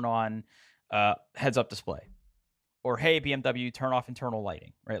BMW, turn on heads up display," or hey, BMW, turn off internal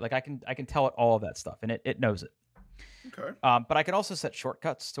lighting, right? Like I can tell it all of that stuff, and it knows it. Okay. But I can also set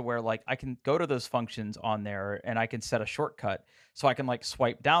shortcuts to where like I can go to those functions on there, and I can set a shortcut so I can like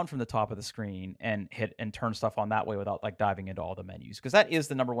swipe down from the top of the screen and hit and turn stuff on that way without like diving into all the menus. Because that is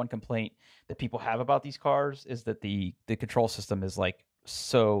the number one complaint that people have about these cars, is that the control system is like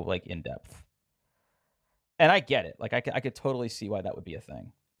so like in depth. And I get it. Like I could totally see why that would be a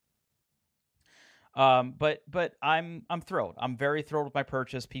thing. But I'm thrilled. I'm very thrilled with my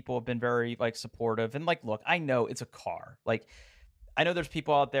purchase. People have been very like supportive, and like, look, I know it's a car. Like, I know there's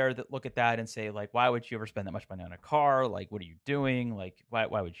people out there that look at that and say like, why would you ever spend that much money on a car? Like, what are you doing? Like, why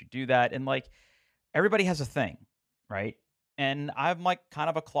would you do that? And like, everybody has a thing, right? And I'm like kind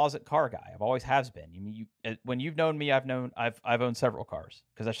of a closet car guy. I've always has been. When you've known me, I've owned several cars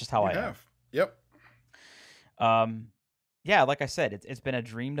because that's just how I am. Yep. Yeah, like I said, it's been a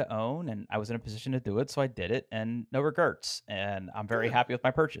dream to own, and I was in a position to do it, so I did it, and no regrets. And I'm very happy with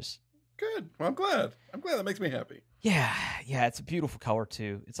my purchase. Good. Well, I'm glad. That makes me happy. Yeah, it's a beautiful color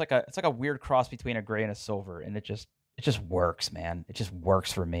too. It's like a weird cross between a gray and a silver, and it just works, man. It just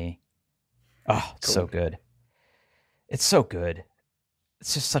works for me. Oh, it's so good. It's so good.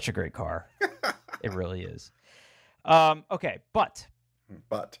 It's just such a great car. It really is. Okay, but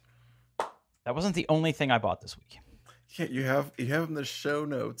that wasn't the only thing I bought this week. Yeah, you have in the show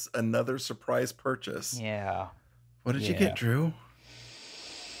notes another surprise purchase. Yeah. What did you get, Drew?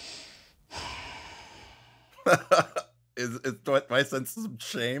 Is my sense of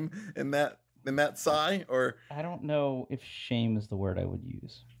shame in that sigh, or I don't know if shame is the word I would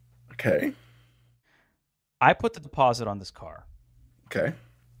use. Okay. I put the deposit on this car. Okay.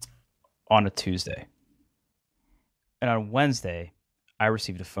 On a Tuesday. And on Wednesday, I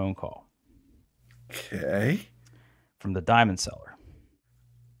received a phone call. Okay. From the diamond seller.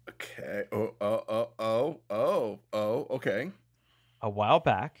 Okay. Okay. A while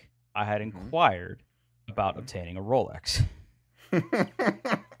back, I had inquired about obtaining a Rolex.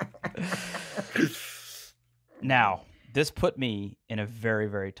 Now, this put me in a very,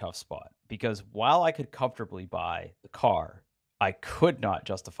 very tough spot, because while I could comfortably buy the car, I could not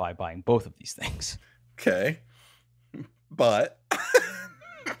justify buying both of these things. Okay. But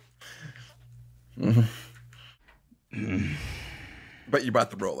but you bought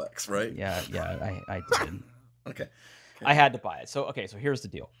the Rolex, right? Yeah, I did. Okay. I had to buy it. So here's the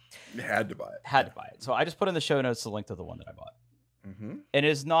deal. You had to buy it. Had to buy it. So I just put in the show notes the link to the one that I bought. And it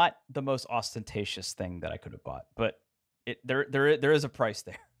is not the most ostentatious thing that I could have bought, but there is a price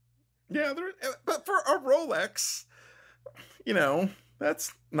there. Yeah, but for a Rolex,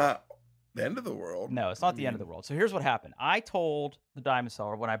 that's not the end of the world. No, it's not the end of the world. So here's what happened. I told the diamond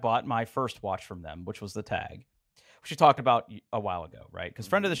seller when I bought my first watch from them, which was the Tag, which we talked about a while ago, right? Because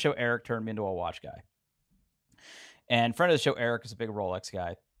friend of the show, Eric, turned me into a watch guy. And friend of the show, Eric, is a big Rolex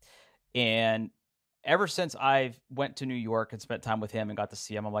guy. And ever since I went to New York and spent time with him and got to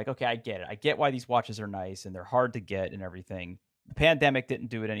see him, I'm like, okay, I get it. I get why these watches are nice and they're hard to get and everything. The pandemic didn't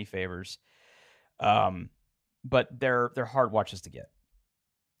do it any favors. But they're hard watches to get.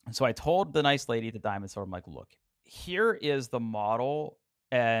 And so I told the nice lady at the diamond store, I'm like, look, here is the model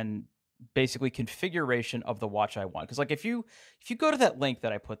and basically configuration of the watch I want. Because like if you go to that link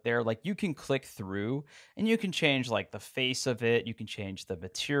that I put there, like you can click through and you can change like the face of it. You can change the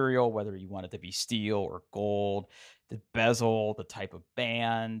material, whether you want it to be steel or gold, the bezel, the type of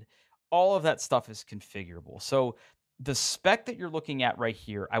band, all of that stuff is configurable. So the spec that you're looking at right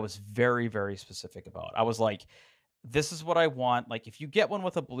here, I was very, very specific about. I was like, this is what I want. Like, if you get one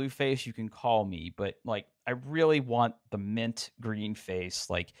with a blue face, you can call me. But like, I really want the mint green face.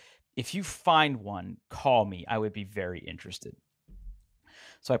 Like, if you find one, call me. I would be very interested.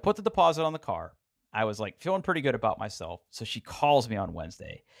 So I put the deposit on the car. I was like feeling pretty good about myself. So she calls me on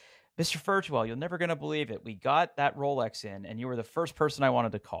Wednesday. Mr. Furgewell, you're never going to believe it. We got that Rolex in, and you were the first person I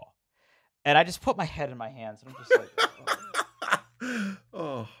wanted to call. And I just put my head in my hands, and I'm just like,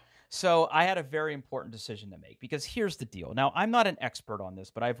 oh. So I had a very important decision to make, because here's the deal. Now, I'm not an expert on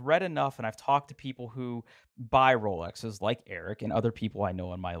this, but I've read enough and I've talked to people who buy Rolexes like Eric and other people I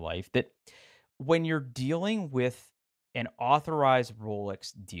know in my life, that when you're dealing with an authorized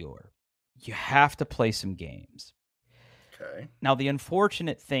Rolex dealer, you have to play some games. Okay. Now, the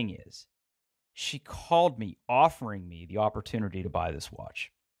unfortunate thing is she called me offering me the opportunity to buy this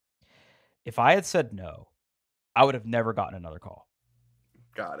watch. If I had said no, I would have never gotten another call.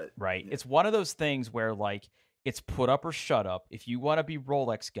 Got it. Right. Yeah. It's one of those things where like it's put up or shut up. If you want to be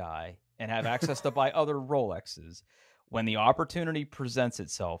Rolex guy and have access to buy other Rolexes, when the opportunity presents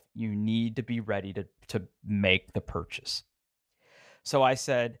itself, you need to be ready to make the purchase. So I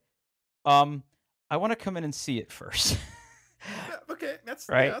said, I want to come in and see it first. Okay, that's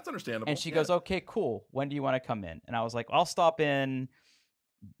right. that's understandable. And she goes, okay, cool. When do you want to come in? And I was like, I'll stop in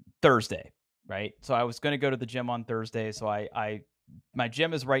Thursday. Right. So I was going to go to the gym on Thursday. So my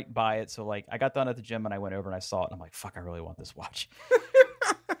gym is right by it. So like I got done at the gym and I went over and I saw it. And I'm like, fuck, I really want this watch.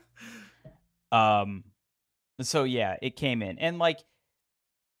 So yeah, it came in. And like,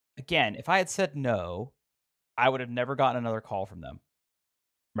 again, if I had said no, I would have never gotten another call from them.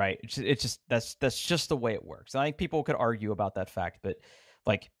 Right. It's just that's just the way it works. And I think people could argue about that fact, but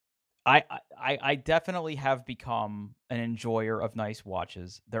like I definitely have become an enjoyer of nice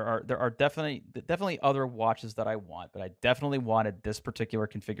watches. There are definitely other watches that I want, but I definitely wanted this particular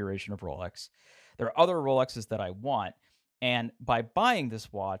configuration of Rolex. There are other Rolexes that I want, and by buying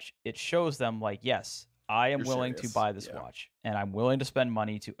this watch, it shows them like, yes, I am willing to buy this watch, and I'm willing to spend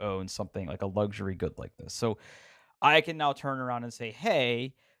money to own something like a luxury good like this. So I can now turn around and say,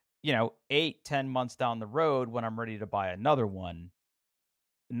 hey, 8-10 months down the road when I'm ready to buy another one,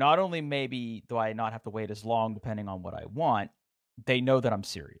 not only maybe do I not have to wait as long depending on what I want, they know that I'm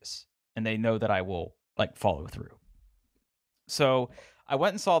serious and they know that I will like follow through. So I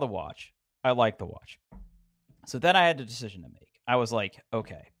went and saw the watch. I liked the watch. So then I had a decision to make. I was like,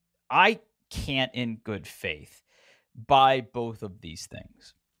 okay, I can't in good faith buy both of these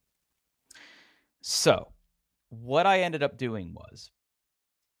things. So what I ended up doing was,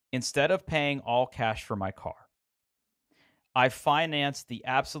 instead of paying all cash for my car, I financed the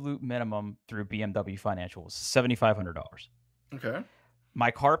absolute minimum through BMW Financial, was $7,500. Okay.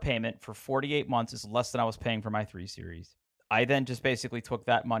 My car payment for 48 months is less than I was paying for my 3 Series. I then just basically took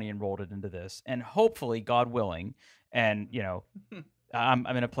that money and rolled it into this. And hopefully, God willing, and, I'm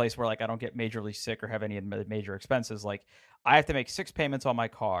in a place where like I don't get majorly sick or have any major expenses. Like I have to make 6 payments on my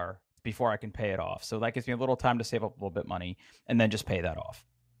car before I can pay it off. So that gives me a little time to save up a little bit of money and then just pay that off.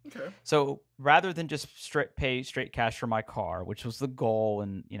 Okay. So rather than just pay straight cash for my car, which was the goal,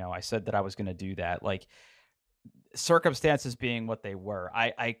 and I said that I was going to do that, like circumstances being what they were,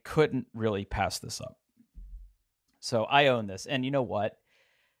 I couldn't really pass this up. So I own this, and you know what?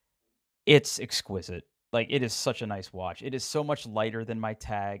 It's exquisite. Like it is such a nice watch. It is so much lighter than my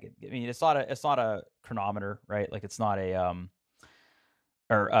tag. I mean, it's not a chronometer, right? Like it's not a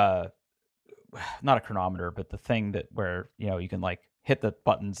not a chronometer, but the thing that where you can like hit the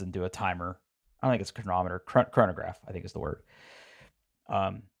buttons and do a timer. I don't think it's a chronometer. Chronograph, I think is the word.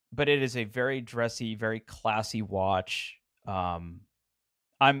 But it is a very dressy, very classy watch.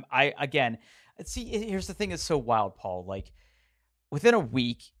 Again, see, here's the thing that's so wild, Paul. Like within a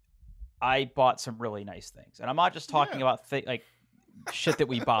week, I bought some really nice things, and I'm not just talking about like shit that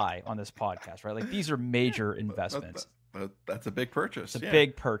we buy on this podcast, right? Like these are major investments. That's a big purchase. It's a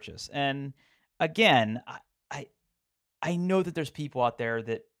big purchase, and again, I know that there's people out there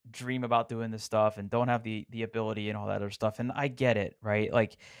that dream about doing this stuff and don't have the ability and all that other stuff, and I get it, right?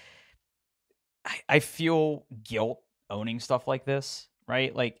 Like I feel guilt owning stuff like this,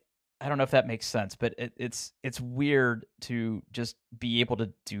 right? Like I don't know if that makes sense, but it's weird to just be able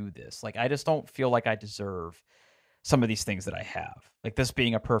to do this. Like I just don't feel like I deserve some of these things that I have, like this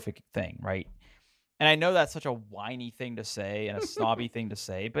being a perfect thing, right? And I know that's such a whiny thing to say and a snobby thing to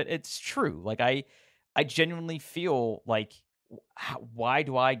say, but it's true. Like I genuinely feel like, why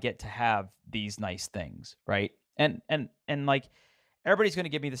do I get to have these nice things, right? And like everybody's going to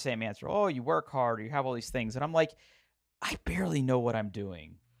give me the same answer. Oh, you work hard, or you have all these things, and I'm like, I barely know what I'm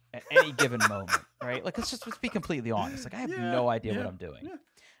doing at any given moment, right? Like let's be completely honest. Like I have no idea what I'm doing. Yeah.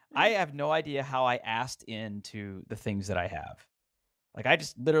 I have no idea how I asked into the things that I have. Like I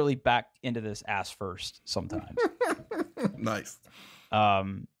just literally back into this ass first sometimes. Nice.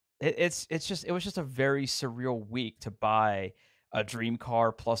 It was just a very surreal week to buy a dream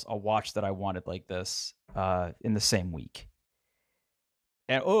car plus a watch that I wanted like this in the same week.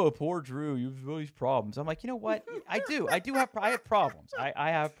 And poor Drew, you have all these problems. I'm like, you know what? I have problems.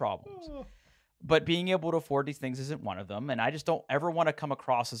 I have problems. But being able to afford these things isn't one of them. And I just don't ever want to come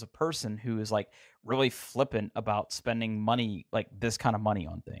across as a person who is like really flippant about spending money, like this kind of money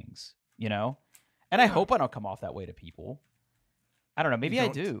on things, And I hope I don't come off that way to people. I don't know. Maybe I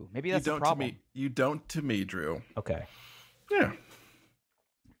do. Maybe that's the problem. You don't to me, Drew. Okay. Yeah.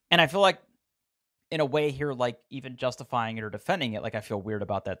 And I feel like, in a way here, like even justifying it or defending it, like I feel weird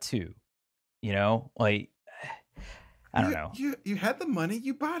about that too. Like I don't know. You had the money,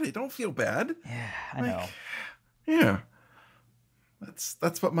 you bought it. Don't feel bad. Yeah, I know. Yeah.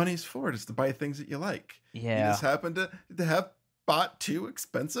 That's what money's for, is to buy things that you like. Yeah. You just happen to have bought 2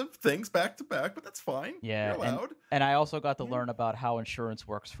 expensive things back to back, but that's fine. Yeah. You're allowed. And I also got to learn about how insurance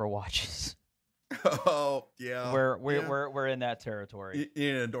works for watches. Oh, yeah. We're in that territory. You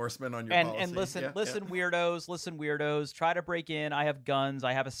need an endorsement on your And policy. and listen, Yeah, listen, weirdos, try to break in. I have guns,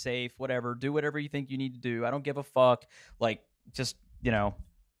 I have a safe, whatever. Do whatever you think you need to do. I don't give a fuck. Like, just,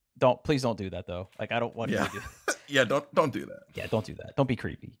 please don't do that though. Like, I don't want you to do that. Yeah, don't do that. Yeah, don't do that. Don't be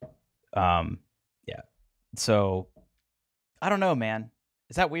creepy. Yeah. So I don't know, man.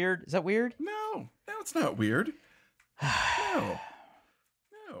 Is that weird? No, it's not weird. No.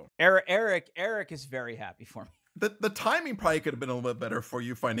 Eric is very happy for me. The timing probably could have been a little bit better for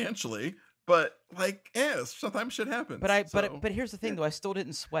you financially, but sometimes shit happens. But here's the thing though, I still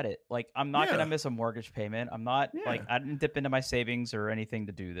didn't sweat it. Like, I'm not gonna miss a mortgage payment. I'm not I didn't dip into my savings or anything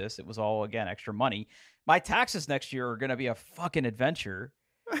to do this. It was all, again, extra money. My taxes next year are gonna be a fucking adventure.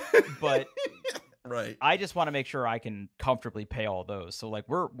 But right. I just want to make sure I can comfortably pay all those. So like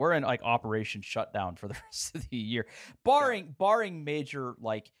we're in like operation shutdown for the rest of the year, barring major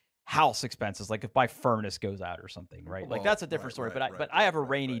like house expenses, like if my furnace goes out or something, right? Like that's a different story. But I have a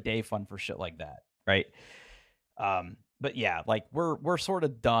rainy day fund for shit like that, right? But yeah, like we're sort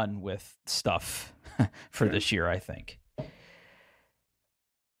of done with stuff for this year, I think.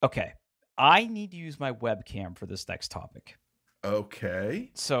 Okay, I need to use my webcam for this next topic. Okay.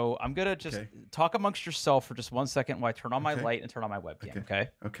 So I'm going to just talk amongst yourself for just 1 second while I turn on my light and turn on my webcam, okay?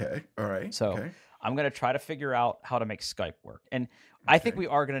 Okay. All right. So I'm going to try to figure out how to make Skype work. And I think we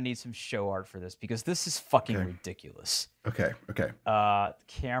are going to need some show art for this because this is fucking ridiculous. Okay.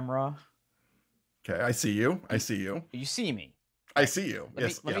 Camera. Okay, I see you. You see me. I see you.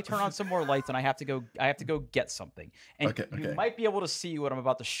 Let me turn on some more lights, and I have to go get something. And you might be able to see what I'm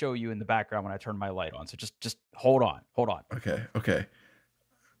about to show you in the background when I turn my light on. So just hold on. Okay.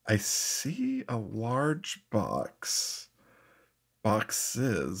 I see a large box.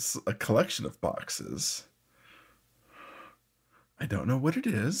 Boxes, a collection of boxes. I don't know what it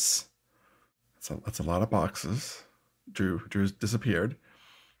is. That's a lot of boxes. Drew's disappeared.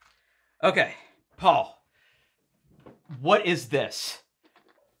 Okay, Paul. What is this?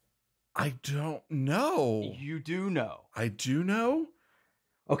 I don't know. You do know. I do know?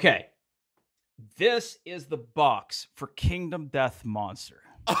 Okay. This is the box for Kingdom Death Monster.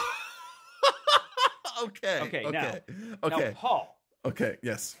 Okay. Now, Paul. Okay,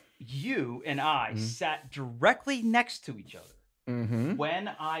 yes. You and I sat directly next to each other when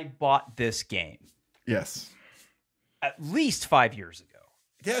I bought this game. Yes. At least 5 years ago.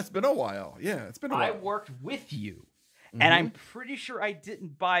 Yeah, it's been a while. I worked with you. And I'm pretty sure I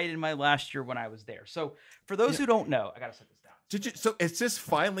didn't buy it in my last year when I was there. So for those who don't know, I got to set this down. Did you? So it's just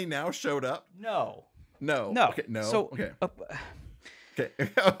finally now showed up? No. Okay, no. So, okay.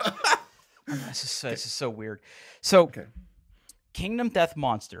 This is so weird. So Kingdom Death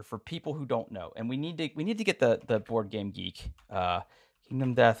Monster, for people who don't know, and we need to get the Board Game Geek.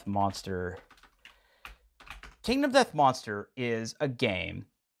 Kingdom Death Monster. Kingdom Death Monster is a game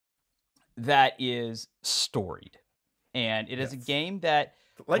that is storied. And it is a game that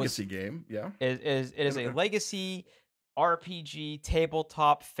legacy game, yeah. It is a legacy RPG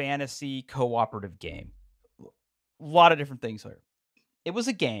tabletop fantasy cooperative game. A lot of different things there. It was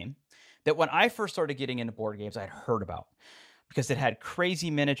a game that when I first started getting into board games, I'd heard about because it had crazy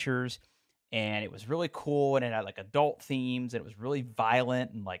miniatures and it was really cool and it had like adult themes and it was really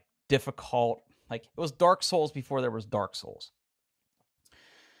violent and like difficult. Like it was Dark Souls before there was Dark Souls.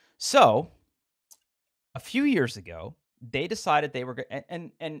 So a few years ago, they decided they were going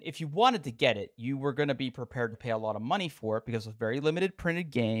and if you wanted to get it, you were going to be prepared to pay a lot of money for it because it was a very limited printed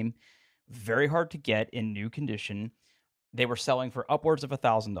game, very hard to get in new condition. They were selling for upwards of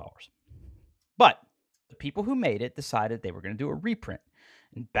 $1,000. But the people who made it decided they were going to do a reprint.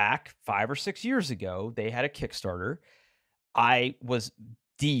 And back 5 or 6 years ago, they had a Kickstarter. I was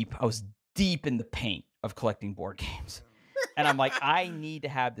deep in the paint of collecting board games. And I'm like, I need to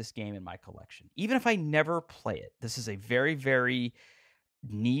have this game in my collection. Even if I never play it, this is a very, very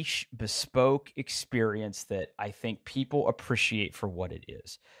niche, bespoke experience that I think people appreciate for what it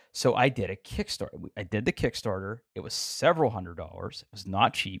is. So I did a Kickstarter. I did the Kickstarter. It was several $100s. It was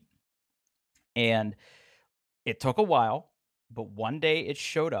not cheap. And it took a while, but one day it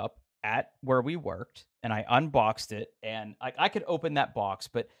showed up at where we worked and I unboxed it. And I could open that box,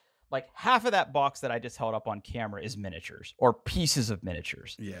 but like half of that box that I just held up on camera is miniatures or pieces of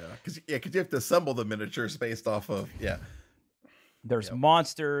miniatures. Yeah, because you have to assemble the miniatures based off of There's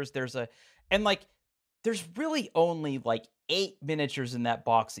monsters. There's really only like 8 miniatures in that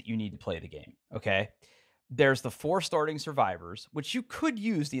box that you need to play the game. Okay, there's the 4 starting survivors, which you could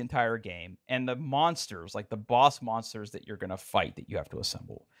use the entire game, and the monsters, like the boss monsters that you're gonna fight that you have to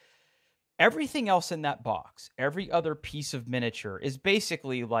assemble. Everything else in that box, every other piece of miniature is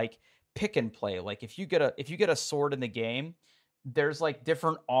basically like pick and play. Like if you get a sword in the game, there's like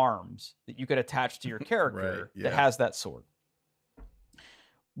different arms that you could attach to your character that has that sword.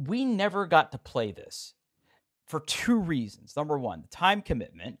 We never got to play this for two reasons. Number one, the time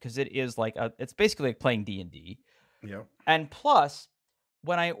commitment, because it is like it's basically like playing D&D. Yeah. And plus,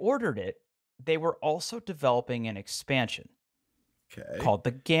 when I ordered it, they were also developing an expansion called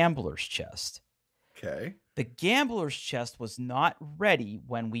the Gambler's Chest. Okay. The Gambler's Chest was not ready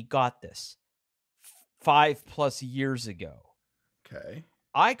when we got this 5+ years ago. Okay.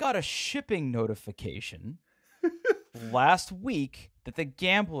 I got a shipping notification last week that the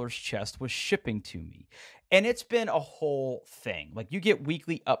Gambler's Chest was shipping to me. And it's been a whole thing. Like, you get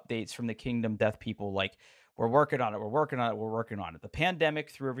weekly updates from the Kingdom Death people, like, we're working on it, we're working on it, we're working on it. The pandemic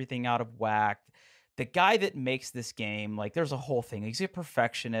threw everything out of whack. The guy that makes this game, like, there's a whole thing. He's a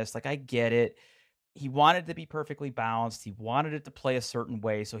perfectionist. Like, I get it. He wanted to be perfectly balanced. He wanted it to play a certain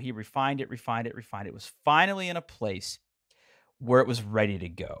way. So he refined it. It was finally in a place where it was ready to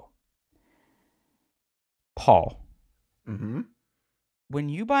go. Paul, when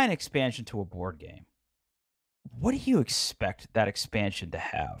you buy an expansion to a board game, what do you expect that expansion to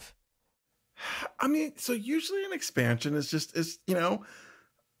have? I mean, so usually an expansion is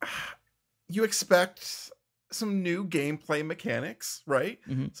you expect some new gameplay mechanics, right?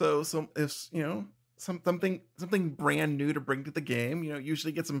 So something brand new to bring to the game,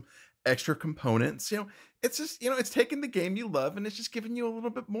 usually get some extra components. It's just, it's taking the game you love and it's just giving you a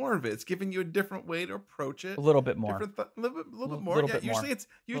little bit more of it. It's giving you a different way to approach it. A little bit more. A little bit more. Yeah,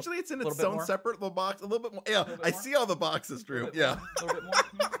 usually it's in its own separate little box. A little bit more. Yeah, I see all the boxes, Drew. Yeah. A little bit more.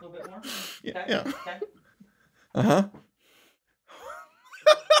 A little bit more. Okay. Yeah. Okay. Uh-huh.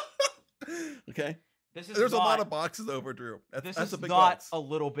 Okay. There's a lot of boxes over, Drew. That's a big not box. a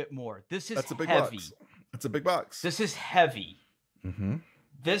little bit more. That's a big heavy. That's a big box. This is heavy.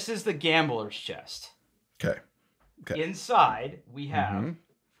 This is the Gambler's Chest. Okay. Inside, we have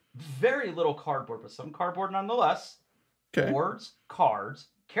very little cardboard, but some cardboard nonetheless. Okay. Boards, cards,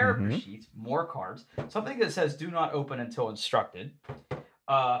 character sheets, more cards. Something that says "Do not open until instructed."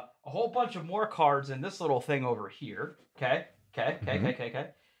 A whole bunch of more cards in this little thing over here. Okay.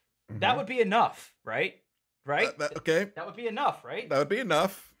 That would be enough, right? Right? Okay. That would be enough, right? That would be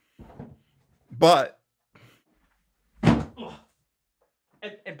enough. But.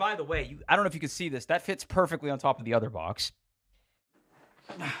 And by the way, I don't know if you can see this. That fits perfectly on top of the other box.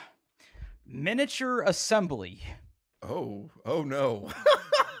 Miniature assembly. Oh no.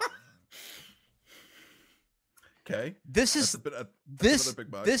 Okay. This is another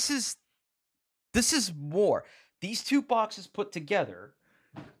big box. This is more. These two boxes put together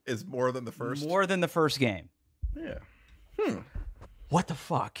is more than the first. More than the first game. Yeah. What the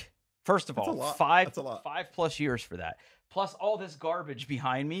fuck? First of all, That's a lot. 5+ years for that. Plus all this garbage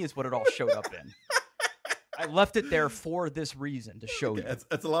behind me is what it all showed up in. I left it there for this reason, to show you.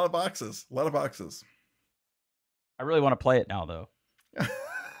 It's a lot of boxes. A lot of boxes. I really want to play it now, though.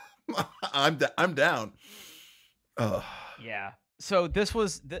 I'm down. Yeah. So this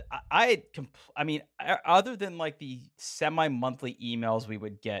was other than like the semi-monthly emails we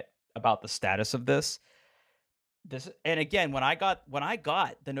would get about the status of this, and again, when I got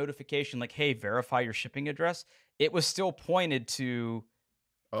the notification like, hey, verify your shipping address, it was still pointed to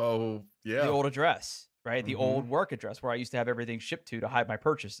the old address, right? The old work address where I used to have everything shipped to hide my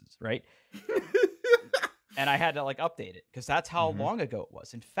purchases, right? And I had to like update it because that's how long ago it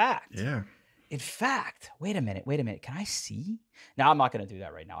was. In fact, wait a minute. Can I see? Now, I'm not going to do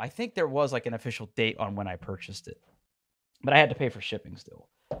that right now. I think there was like an official date on when I purchased it, but I had to pay for shipping still.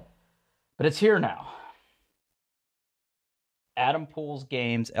 But it's here now. Adam Pools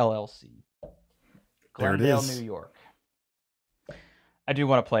Games, LLC. Glendale, New York. I do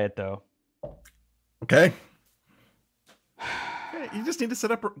want to play it, though. Okay. Yeah, you just need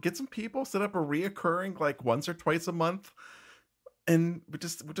to get some people, set up a reoccurring like once or twice a month. And we'll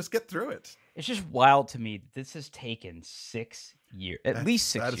just get through it. It's just wild to me that this has taken 6 years, at least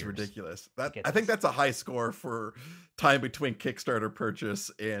 6 years. That is ridiculous. I think that's a high score for time between Kickstarter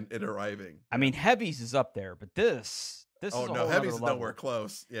purchase and it arriving. I mean, Heavies is up there, but this is a whole Heavies is nowhere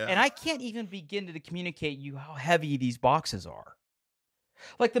close. Yeah, and I can't even begin to communicate you how heavy these boxes are.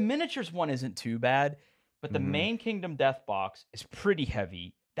 Like the miniatures one isn't too bad, but the main Kingdom Death box is pretty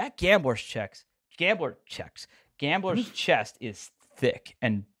heavy. That Gambler's Chest is thick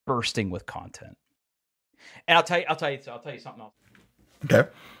and bursting with content. And I'll tell you something else. Okay.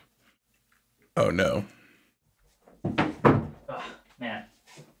 Oh no. Man.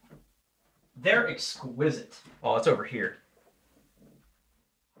 They're exquisite. Oh, it's over here.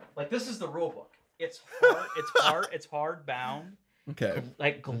 Like this is the rule book. It's hard bound. Okay.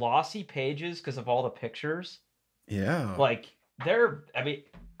 like glossy pages because of all the pictures. Yeah. Like they're, I mean,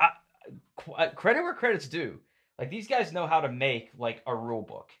 credit where credit's due. Like these guys know how to make like a rule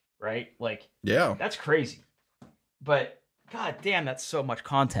book, right? Like, yeah, that's crazy. But god damn, that's so much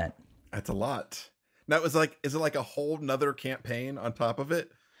content. That's a lot. Now, is it like a whole nother campaign on top of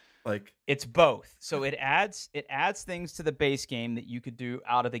it? Like, it's both. So it adds things to the base game that you could do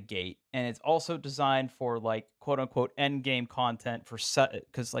out of the gate, and it's also designed for like quote unquote end game content for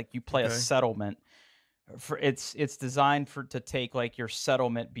because like you play a settlement. For it's designed to take like your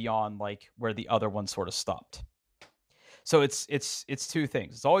settlement beyond like where the other one sort of stopped. So it's two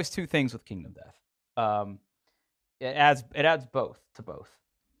things. It's always two things with Kingdom Death. It adds both to both.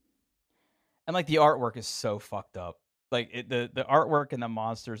 And like the artwork is so fucked up. Like the artwork and the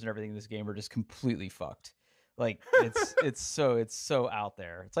monsters and everything in this game are just completely fucked. Like it's so out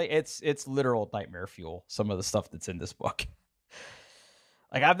there. It's like it's literal nightmare fuel. Some of the stuff that's in this book.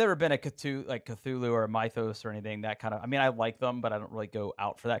 Like I've never been a Cthulhu or a Mythos or anything that kind of. I mean, I like them, but I don't really go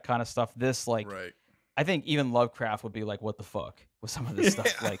out for that kind of stuff. This right. I think even Lovecraft would be like, what the fuck with some of this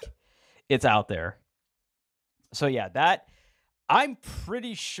stuff. Like it's out there. So yeah, that I'm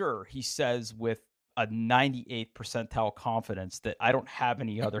pretty sure he says with a 98th percentile confidence that I don't have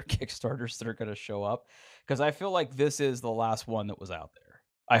any other Kickstarters that are going to show up, because I feel like this is the last one that was out there.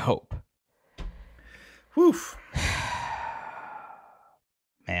 I hope. Whew.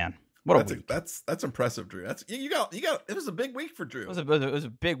 Man, what a week. That's impressive, Drew. That's you got. It was a big week for Drew. It was a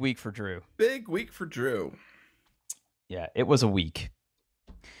big week for Drew. Big week for Drew. Yeah, it was a week.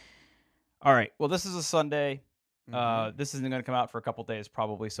 All right. Well, this is a Sunday. This isn't going to come out for a couple days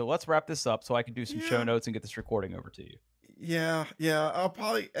probably. So let's wrap this up so I can do some show notes and get this recording over to you. Yeah. I'll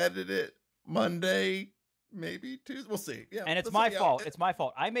probably edit it Monday, maybe Tuesday. We'll see. Yeah. And it's my fault. It's my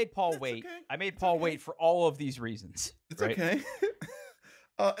fault. I made Paul wait. Okay. I made Paul wait for all of these reasons. It's okay.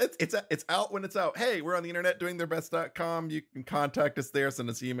 It's out when it's out. Hey, we're on the internet, doingtheirbest.com. You can contact us there, send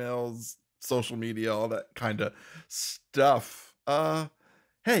us emails, social media, all that kind of stuff.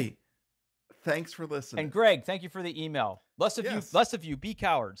 Hey, thanks for listening. And Greg, thank you for the email. Less of you, be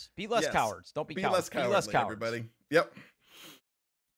cowards. Be less cowards. Don't be cowards. Be less cowards, everybody. Yep.